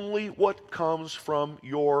only what comes from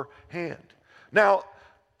your hand. Now,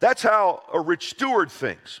 that's how a rich steward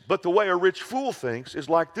thinks. But the way a rich fool thinks is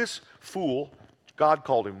like this fool, God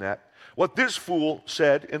called him that. What this fool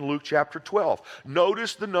said in Luke chapter 12.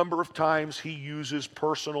 Notice the number of times he uses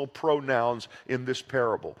personal pronouns in this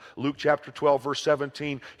parable. Luke chapter 12, verse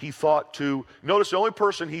 17, notice the only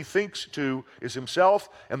person he thinks to is himself,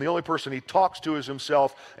 and the only person he talks to is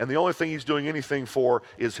himself, and the only thing he's doing anything for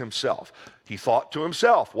is himself. He thought to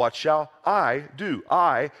himself, what shall I do?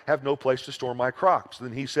 I have no place to store my crops.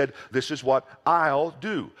 Then he said, this is what I'll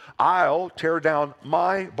do. I'll tear down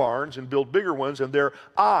my barns and build bigger ones, and there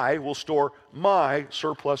I will store my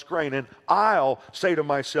surplus grain. And I'll say to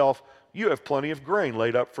myself, you have plenty of grain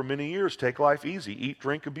laid up for many years. Take life easy. Eat,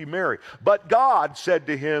 drink, and be merry. But God said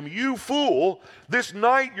to him, you fool, this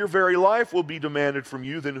night your very life will be demanded from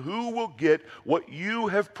you. Then who will get what you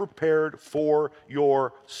have prepared for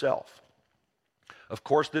yourself? Of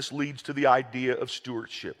course, this leads to the idea of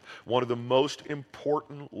stewardship, one of the most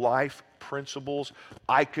important life principles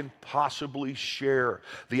I can possibly share.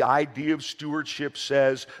 The idea of stewardship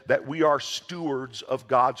says that we are stewards of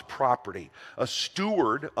God's property. A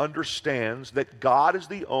steward understands that God is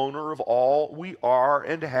the owner of all we are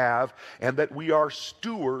and have, and that we are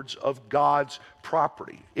stewards of God's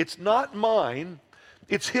property. It's not mine,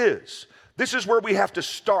 it's His. This is where we have to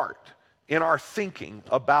start in our thinking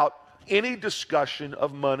about any discussion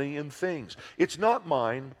of money and things. It's not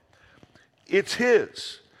mine, it's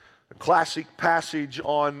His. A classic passage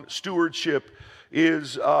on stewardship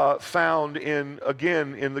is found in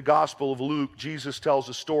the Gospel of Luke. Jesus tells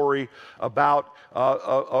a story about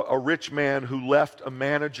a rich man who left a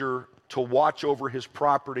manager to watch over his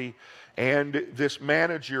property, and this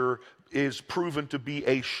manager is proven to be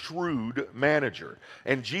a shrewd manager.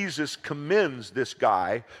 And Jesus commends this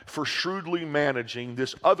guy for shrewdly managing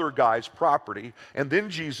this other guy's property. And then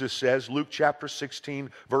Jesus says, Luke chapter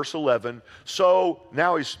 16, verse 11, so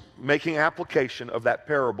now he's making application of that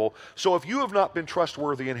parable. So if you have not been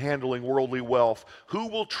trustworthy in handling worldly wealth, who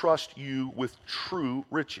will trust you with true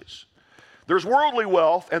riches? There's worldly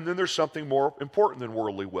wealth, and then there's something more important than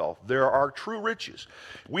worldly wealth. There are true riches.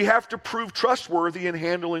 We have to prove trustworthy in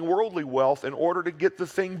handling worldly wealth in order to get the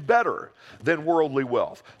thing better than worldly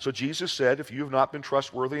wealth. So Jesus said, if you have not been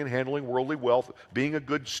trustworthy in handling worldly wealth, being a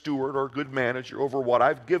good steward or a good manager over what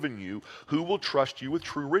I've given you, who will trust you with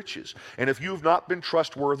true riches? And if you have not been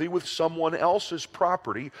trustworthy with someone else's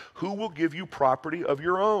property, who will give you property of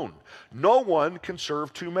your own? No one can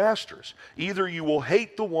serve two masters. Either you will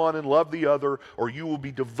hate the one and love the other, or you will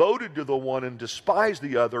be devoted to the one and despise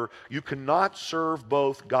the other. You cannot serve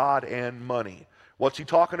both God and money. What's he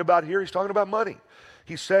talking about here? He's talking about money.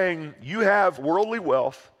 He's saying you have worldly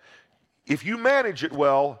wealth. If you manage it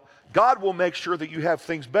well, God will make sure that you have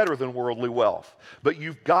things better than worldly wealth. But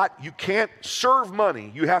you can't serve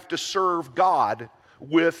money. You have to serve God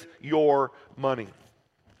with your money.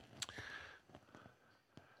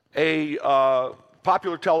 A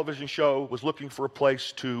popular television show was looking for a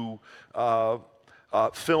place to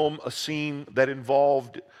film a scene that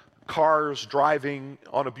involved cars driving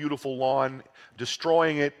on a beautiful lawn,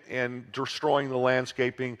 destroying it and destroying the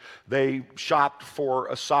landscaping. They shopped for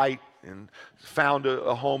a site and found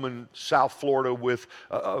a home in South Florida with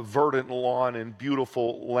a verdant lawn and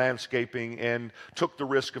beautiful landscaping, and took the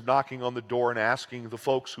risk of knocking on the door and asking the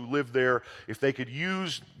folks who lived there if they could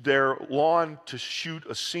use their lawn to shoot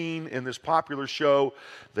a scene in this popular show.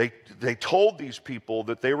 They told these people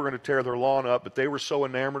that they were going to tear their lawn up, but they were so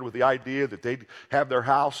enamored with the idea that they'd have their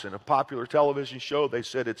house in a popular television show, they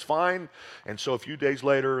said it's fine. And so a few days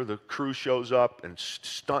later, the crew shows up and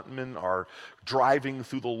stuntmen are driving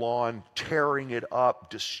through the lawn, tearing it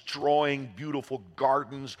up, destroying beautiful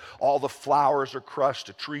gardens. All the flowers are crushed,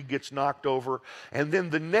 a tree gets knocked over. And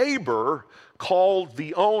then the neighbor called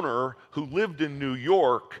the owner who lived in New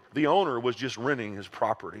York. The owner was just renting his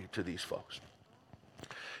property to these folks.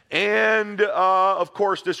 And of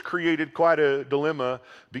course, this created quite a dilemma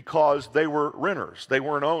because they were renters. They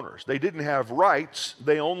weren't owners. They didn't have rights.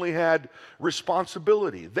 They only had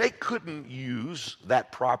responsibility. They couldn't use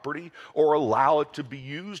that property or allow it to be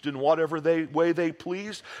used in whatever way they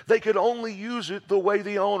pleased. They could only use it the way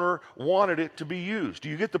the owner wanted it to be used. Do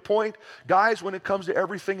you get the point? Guys, when it comes to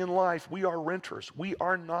everything in life, we are renters. We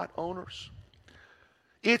are not owners.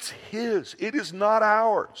 It's His. It is not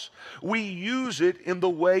ours. We use it in the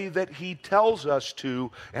way that He tells us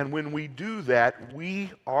to, and when we do that,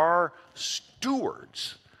 we are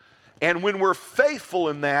stewards. And when we're faithful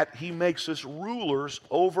in that, He makes us rulers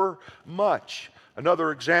over much.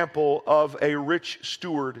 Another example of a rich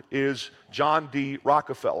steward is John D.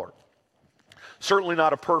 Rockefeller. Certainly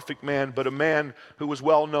not a perfect man, but a man who was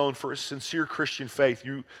well known for his sincere Christian faith.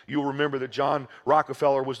 You'll remember that John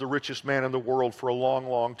Rockefeller was the richest man in the world for a long,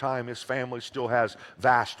 long time. His family still has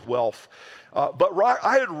vast wealth. But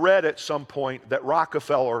I had read at some point that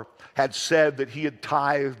Rockefeller had said that he had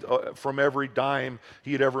tithed from every dime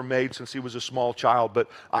he had ever made since he was a small child, but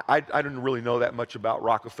I didn't really know that much about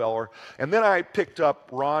Rockefeller. And then I picked up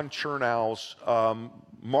Ron Chernow's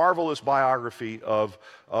marvelous biography of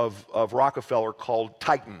Rockefeller called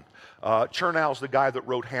Titan. Chernow's the guy that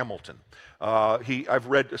wrote Hamilton. I've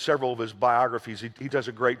read several of his biographies. He does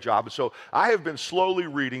a great job. And so I have been slowly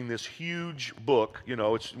reading this huge book. You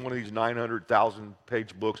know, it's one of these 900,000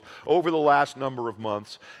 page books over the last number of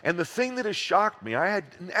months. And the thing that has shocked me, I had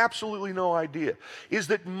absolutely no idea, is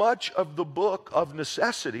that much of the book of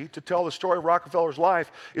necessity to tell the story of Rockefeller's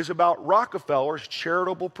life is about Rockefeller's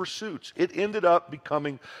charitable pursuits. It ended up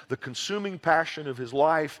becoming the consuming passion of his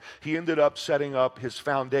life. He ended up setting up his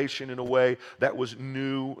foundation in a way that was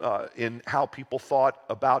new in how people thought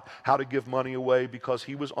about how to give money away, because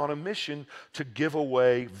he was on a mission to give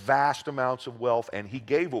away vast amounts of wealth, and he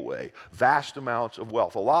gave away vast amounts of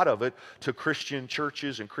wealth, a lot of it to Christian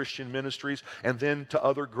churches and Christian ministries, and then to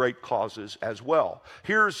other great causes as well.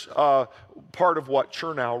 Here's part of what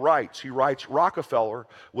Chernow writes. He writes, Rockefeller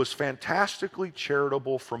was fantastically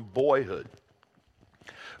charitable from boyhood.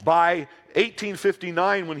 By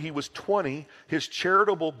 1859, when he was 20, his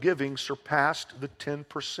charitable giving surpassed the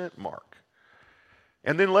 10% mark.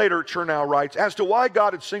 And then later, Chernow writes, as to why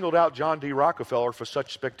God had singled out John D. Rockefeller for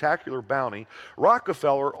such spectacular bounty,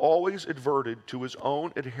 Rockefeller always adverted to his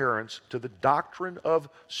own adherence to the doctrine of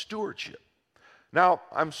stewardship. Now,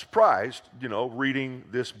 I'm surprised, reading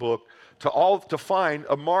this book, to find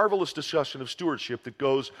a marvelous discussion of stewardship that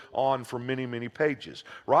goes on for many, many pages.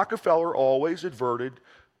 Rockefeller always adverted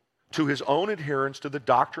to his own adherence to the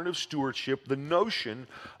doctrine of stewardship, the notion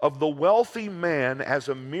of the wealthy man as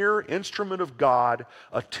a mere instrument of God,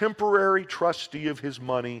 a temporary trustee of his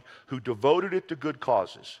money who devoted it to good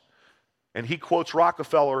causes. And he quotes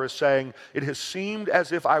Rockefeller as saying, "It has seemed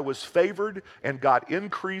as if I was favored and got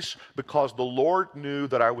increase because the Lord knew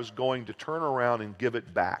that I was going to turn around and give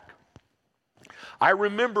it back." I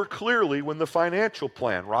remember clearly when the financial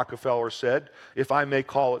plan, Rockefeller said, if I may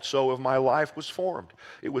call it so, of my life was formed.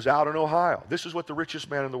 It was out in Ohio. This is what the richest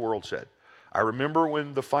man in the world said. I remember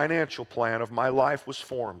when the financial plan of my life was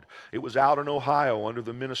formed. It was out in Ohio under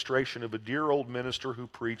the ministration of a dear old minister who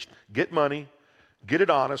preached, get money, get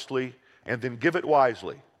it honestly, and then give it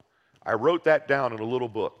wisely. I wrote that down in a little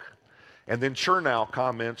book. And then Chernow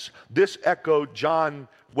comments, this echoed John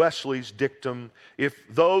Wesley's dictum, if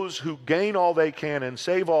those who gain all they can and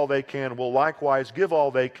save all they can will likewise give all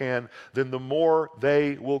they can, then the more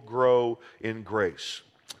they will grow in grace.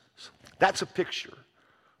 That's a picture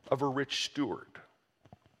of a rich steward.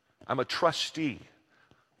 I'm a trustee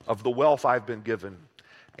of the wealth I've been given,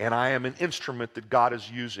 and I am an instrument that God is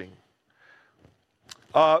using.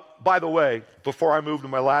 By the way, before I move to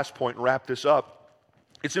my last point and wrap this up,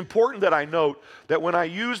 it's important that I note that when I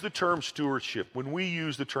use the term stewardship, when we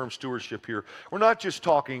use the term stewardship here, we're not just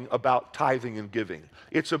talking about tithing and giving.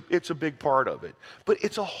 It's a big part of it. But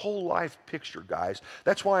it's a whole life picture, guys.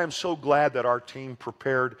 That's why I'm so glad that our team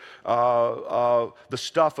prepared the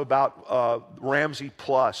stuff about Ramsey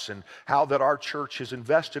Plus and how that our church has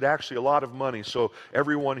invested actually a lot of money so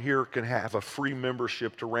everyone here can have a free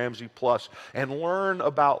membership to Ramsey Plus and learn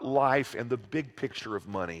about life and the big picture of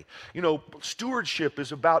money. Stewardship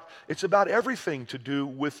is about everything to do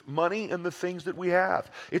with money and the things that we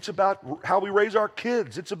have. It's about how we raise our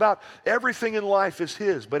kids. It's about everything in life is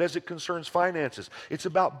His, but as it concerns finances, it's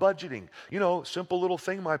about budgeting. Simple little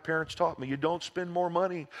thing my parents taught me, you don't spend more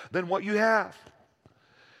money than what you have.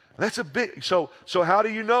 That's a big, so how do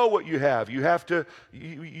you know what you have? You have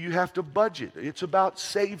to budget. It's about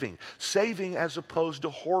saving as opposed to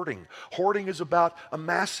hoarding. Hoarding is about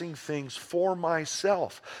amassing things for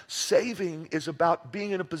myself. Saving is about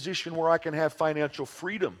being in a position where I can have financial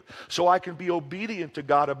freedom, so I can be obedient to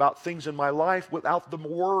God about things in my life without the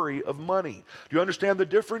worry of money. Do you understand the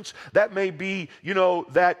difference? That may be,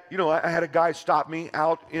 I had a guy stop me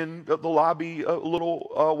out in the lobby a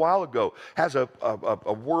little while ago, has a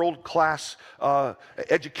world-class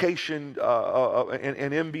education,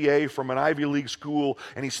 an MBA from an Ivy League school,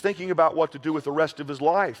 and he's thinking about what to do with the rest of his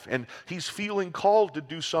life. And he's feeling called to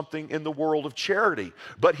do something in the world of charity.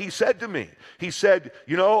 But he said to me,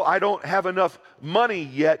 I don't have enough money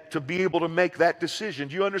yet to be able to make that decision.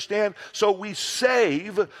 Do you understand? So we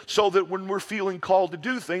save so that when we're feeling called to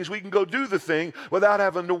do things, we can go do the thing without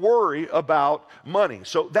having to worry about money.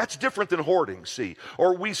 So that's different than hoarding, see?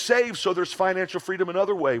 Or we save so there's financial freedom in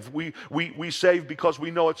other ways. We save because we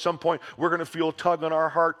know at some point we're going to feel a tug on our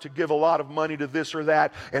heart to give a lot of money to this or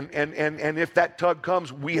that, and if that tug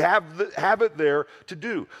comes, we have it there to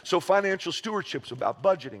do. So financial stewardship is about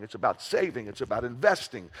budgeting, it's about saving, it's about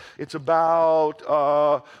investing, it's about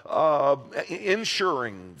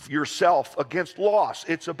insuring yourself against loss.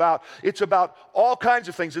 It's about all kinds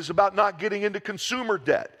of things. It's about not getting into consumer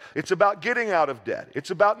debt. It's about getting out of debt. It's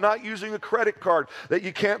about not using a credit card that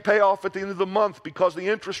you can't pay off at the end of the month because the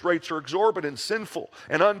interest rates are exorbitant, sinful,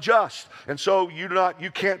 and unjust. And so you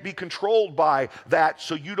can't be controlled by that,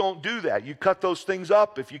 so you don't do that. You cut those things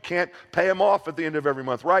up if you can't pay them off at the end of every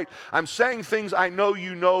month, right? I'm saying things I know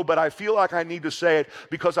you know, but I feel like I need to say it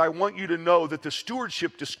because I want you to know that the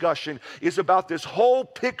stewardship discussion is about this whole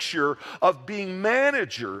picture of being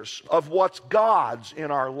managers of what's God's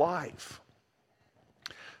in our life.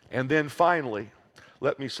 And then finally,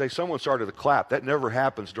 let me say, someone started to clap. That never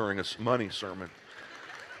happens during a money sermon.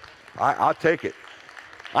 I'll take it.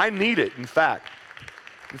 I need it, in fact.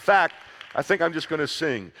 I think I'm just going to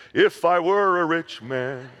sing, if I were a rich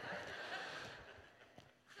man.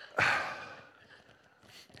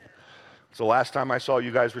 It's the last time I saw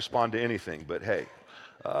you guys respond to anything, but hey,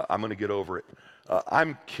 I'm going to get over it.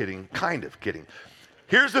 I'm kidding, kind of kidding.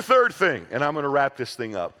 Here's the third thing, and I'm going to wrap this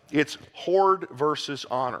thing up. It's hoard versus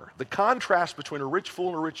honor. The contrast between a rich fool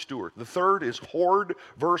and a rich steward. The third is hoard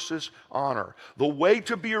versus honor. The way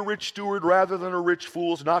to be a rich steward rather than a rich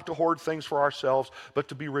fool is not to hoard things for ourselves, but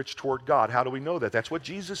to be rich toward God. How do we know that? That's what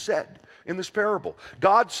Jesus said in this parable.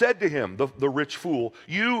 God said to him, the rich fool,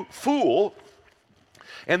 you fool,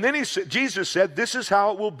 And then Jesus said, this is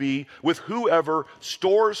how it will be with whoever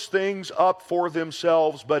stores things up for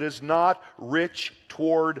themselves but is not rich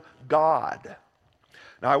toward God.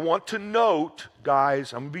 Now I want to note,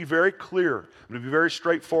 guys, I'm going to be very clear. I'm going to be very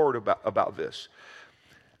straightforward about this.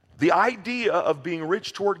 The idea of being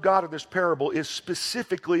rich toward God in this parable is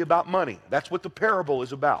specifically about money. That's what the parable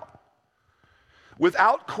is about.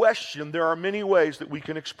 Without question, there are many ways that we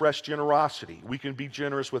can express generosity. We can be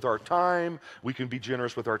generous with our time. We can be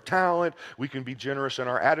generous with our talent. We can be generous in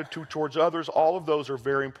our attitude towards others. All of those are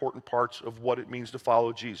very important parts of what it means to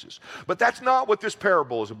follow Jesus. But that's not what this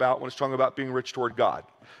parable is about when it's talking about being rich toward God.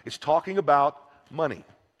 It's talking about money.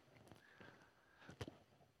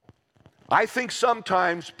 I think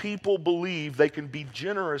sometimes people believe they can be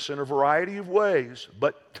generous in a variety of ways,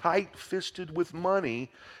 but tight-fisted with money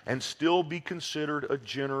and still be considered a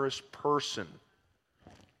generous person.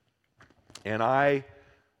 And I,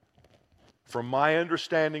 from my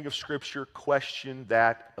understanding of Scripture, question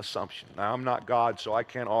that assumption. Now, I'm not God, so I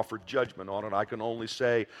can't offer judgment on it. I can only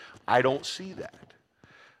say, I don't see that.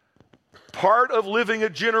 Part of living a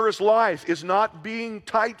generous life is not being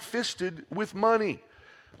tight-fisted with money.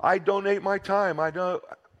 I donate my time,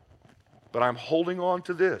 but I'm holding on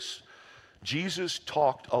to this. Jesus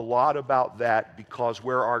talked a lot about that because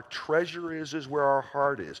where our treasure is where our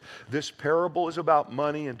heart is. This parable is about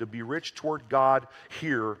money, and to be rich toward God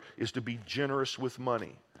here is to be generous with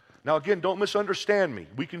money. Now again, don't misunderstand me.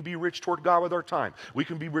 We can be rich toward God with our time. We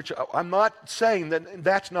can be rich. I'm not saying that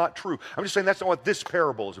that's not true. I'm just saying that's not what this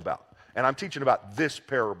parable is about. And I'm teaching about this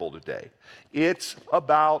parable today. It's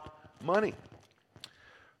about money.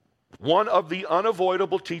 One of the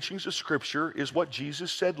unavoidable teachings of Scripture is what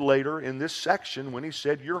Jesus said later in this section when he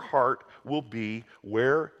said, your heart will be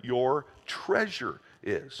where your treasure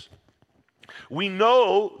is. We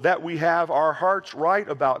know that we have our hearts right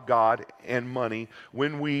about God and money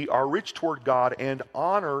when we are rich toward God and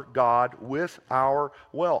honor God with our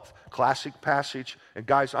wealth. Classic passage, and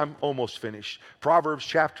guys, I'm almost finished. Proverbs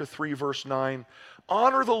chapter 3, verse 9.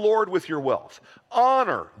 Honor the Lord with your wealth.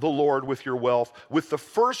 Honor the Lord with your wealth, with the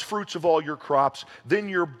first fruits of all your crops. Then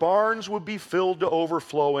your barns will be filled to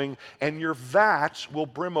overflowing, and your vats will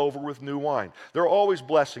brim over with new wine. There are always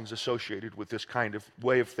blessings associated with this kind of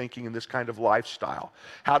way of thinking and this kind of lifestyle.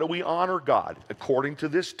 How do we honor God? According to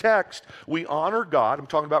this text, we honor God. I'm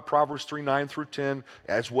talking about Proverbs 3, 9 through 10,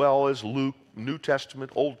 as well as Luke, New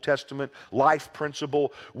Testament, Old Testament, life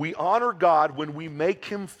principle. We honor God when we make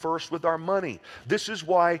Him first with our money. This is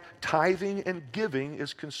why tithing and giving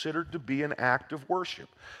is considered to be an act of worship.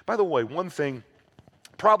 By the way, one thing,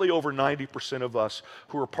 probably over 90% of us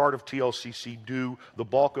who are part of TLCC do the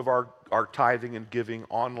bulk of our tithing and giving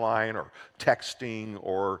online or texting,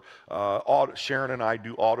 or Sharon and I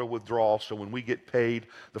do auto withdrawal. So when we get paid,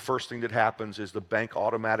 the first thing that happens is the bank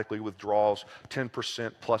automatically withdraws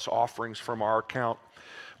 10% plus offerings from our account.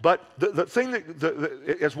 But the thing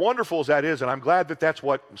that, as wonderful as that is, and I'm glad that that's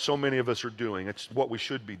what so many of us are doing, it's what we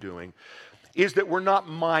should be doing, is that we're not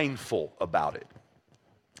mindful about it.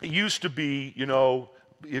 It used to be, you know,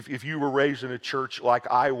 if you were raised in a church like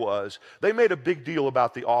I was, they made a big deal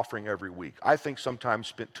about the offering every week. I think sometimes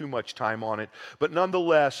spent too much time on it. But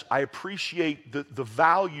nonetheless, I appreciate the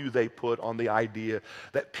value they put on the idea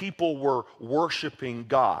that people were worshiping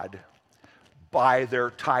God by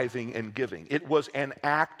their tithing and giving. It was an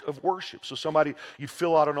act of worship. So you'd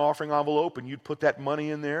fill out an offering envelope and you'd put that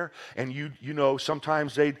money in there, and you know,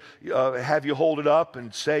 sometimes they'd have you hold it up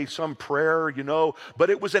and say some prayer, you know, but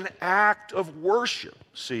it was an act of worship,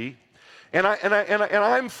 see? And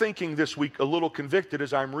I'm thinking this week, a little convicted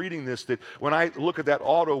as I'm reading this, that when I look at that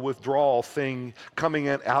auto withdrawal thing coming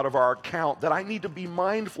in out of our account, that I need to be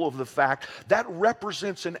mindful of the fact that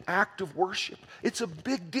represents an act of worship. It's a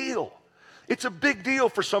big deal. It's a big deal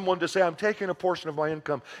for someone to say, I'm taking a portion of my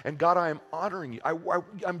income, and God, I am honoring you.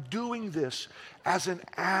 I'm doing this as an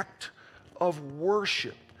act of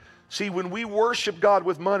worship. See, when we worship God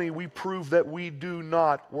with money, we prove that we do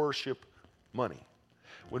not worship money.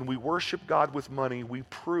 When we worship God with money, we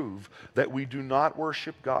prove that we do not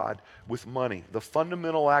worship God with money. The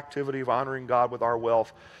fundamental activity of honoring God with our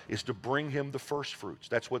wealth is to bring Him the first fruits.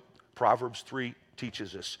 That's what Proverbs 3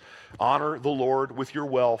 teaches us. Honor the Lord with your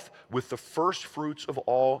wealth, with the first fruits of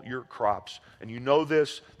all your crops. And you know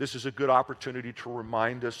this is a good opportunity to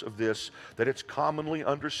remind us of this, that it's commonly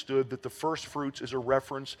understood that the first fruits is a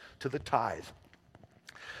reference to the tithe.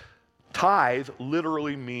 Tithe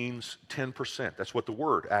literally means 10%. That's what the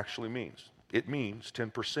word actually means. It means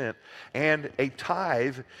 10%. And a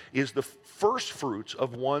tithe is the first fruits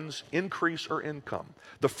of one's increase or income.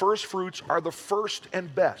 The first fruits are the first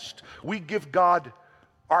and best. We give God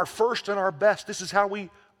our first and our best. This is how we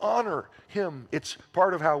honor him. It's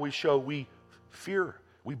part of how we show we fear,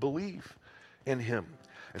 we believe in him.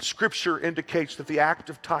 And Scripture indicates that the act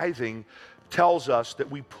of tithing tells us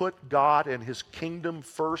that we put God and his kingdom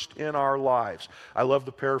first in our lives. I love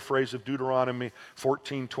the paraphrase of Deuteronomy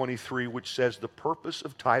 14:23, which says, the purpose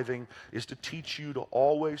of tithing is to teach you to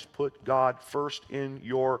always put God first in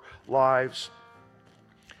your lives.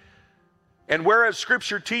 And whereas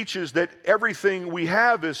Scripture teaches that everything we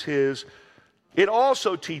have is his, it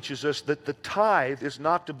also teaches us that the tithe is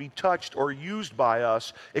not to be touched or used by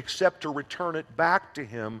us except to return it back to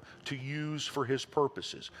him to use for his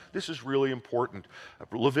purposes. This is really important.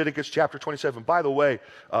 Leviticus chapter 27. By the way,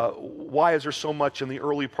 why is there so much in the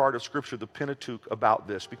early part of Scripture, the Pentateuch, about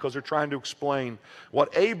this? Because they're trying to explain what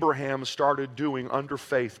Abraham started doing under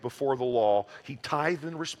faith before the law. He tithed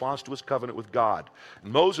in response to his covenant with God.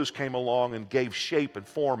 And Moses came along and gave shape and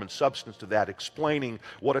form and substance to that, explaining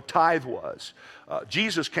what a tithe was.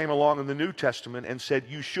 Jesus came along in the New Testament and said,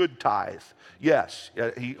 you should tithe. Yes,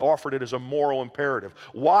 he offered it as a moral imperative,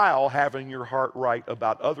 while having your heart right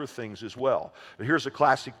about other things as well. But here's a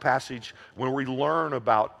classic passage when we learn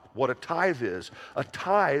about what a tithe is. A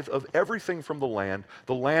tithe of everything from the land.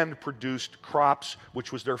 The land produced crops,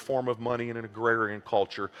 which was their form of money in an agrarian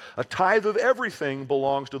culture. A tithe of everything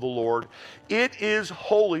belongs to the Lord. It is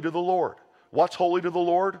holy to the Lord. What's holy to the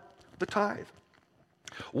Lord? The tithe.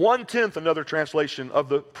 1/10, another translation, of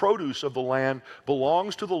the produce of the land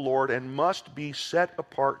belongs to the Lord and must be set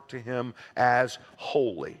apart to him as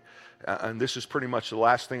holy. And this is pretty much the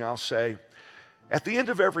last thing I'll say. At the end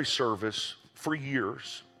of every service, for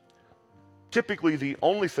years, typically the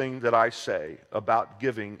only thing that I say about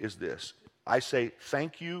giving is this. I say,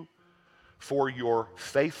 thank you for your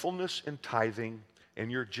faithfulness in tithing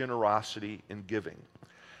and your generosity in giving.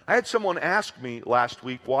 I had someone ask me last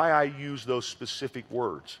week why I use those specific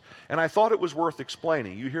words, and I thought it was worth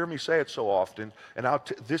explaining. You hear me say it so often, and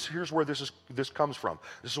here's where this comes from.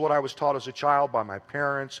 This is what I was taught as a child by my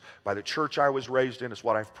parents, by the church I was raised in. It's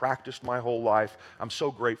what I've practiced my whole life. I'm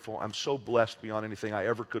so grateful. I'm so blessed beyond anything I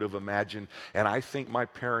ever could have imagined, and I think my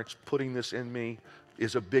parents putting this in me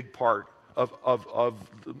is a big part of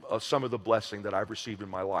some of the blessing that I've received in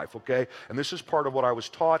my life, okay? And this is part of what I was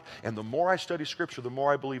taught, and the more I study Scripture, the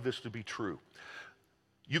more I believe this to be true.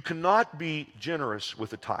 You cannot be generous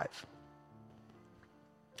with a tithe.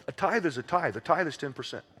 A tithe is a tithe. A tithe is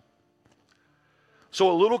 10%. So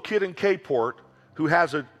a little kid in K-Port who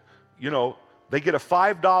has they get a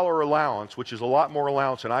 $5 allowance, which is a lot more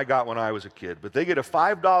allowance than I got when I was a kid, but they get a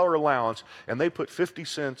 $5 allowance, and they put 50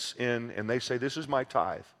 cents in, and they say, this is my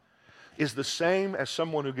tithe, is the same as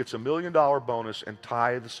someone who gets $1 million bonus and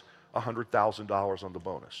tithes $100,000 on the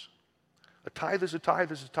bonus. A tithe is a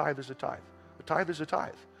tithe is a tithe is a tithe. A tithe is a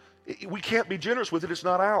tithe. We can't be generous with it. It's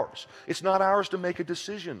not ours. It's not ours to make a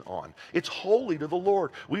decision on. It's holy to the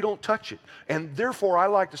Lord. We don't touch it. And therefore, I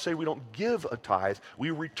like to say we don't give a tithe.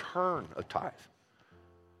 We return a tithe.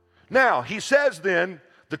 Now, he says then,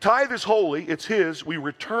 the tithe is holy. It's his. We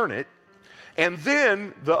return it. And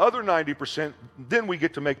then the other 90%, then we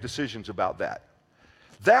get to make decisions about that.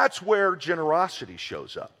 That's where generosity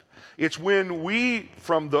shows up. It's when we,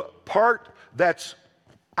 from the part that's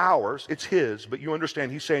ours, it's his, but you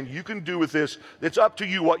understand, he's saying you can do with this, it's up to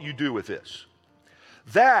you what you do with this.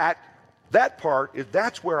 That part,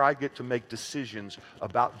 that's where I get to make decisions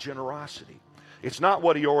about generosity. It's not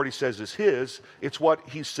what he already says is his, it's what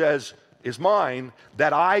he says is mine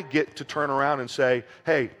that I get to turn around and say,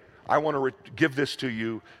 hey, I want to give this to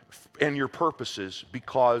you and your purposes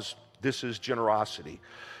because this is generosity.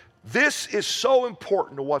 This is so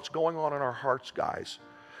important to what's going on in our hearts, guys.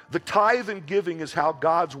 The tithe and giving is how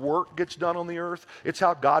God's work gets done on the earth. It's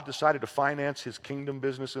how God decided to finance his kingdom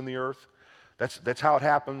business in the earth. That's how it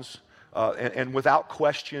happens. And without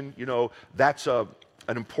question, that's an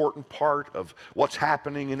important part of what's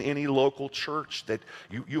happening in any local church, that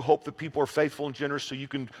you hope that people are faithful and generous so you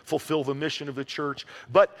can fulfill the mission of the church.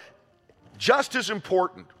 But just as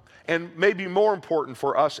important, and maybe more important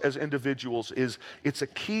for us as individuals, is it's a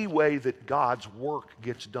key way that God's work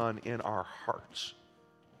gets done in our hearts.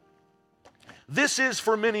 This is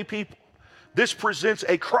for many people. This presents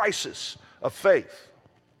a crisis of faith.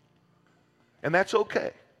 And that's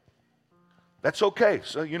okay. That's okay.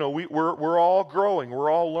 So, we're all growing. We're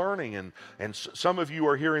all learning. And some of you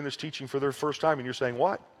are hearing this teaching for the first time and you're saying,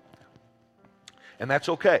 what? And that's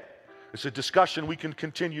okay. It's a discussion we can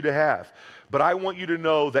continue to have. But I want you to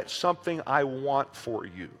know that's something I want for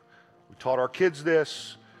you. We taught our kids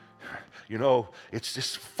this. It's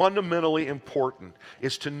just fundamentally important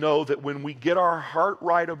is to know that when we get our heart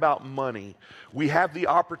right about money, we have the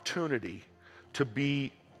opportunity to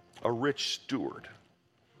be a rich steward.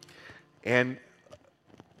 And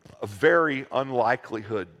a very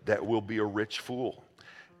unlikelihood that we'll be a rich fool.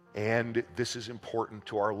 And this is important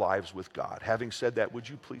to our lives with God. Having said that, would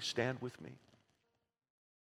you please stand with me?